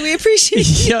 thanks, Vinny. We appreciate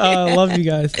you. Yeah, I love you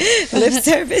guys. Lip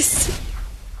service.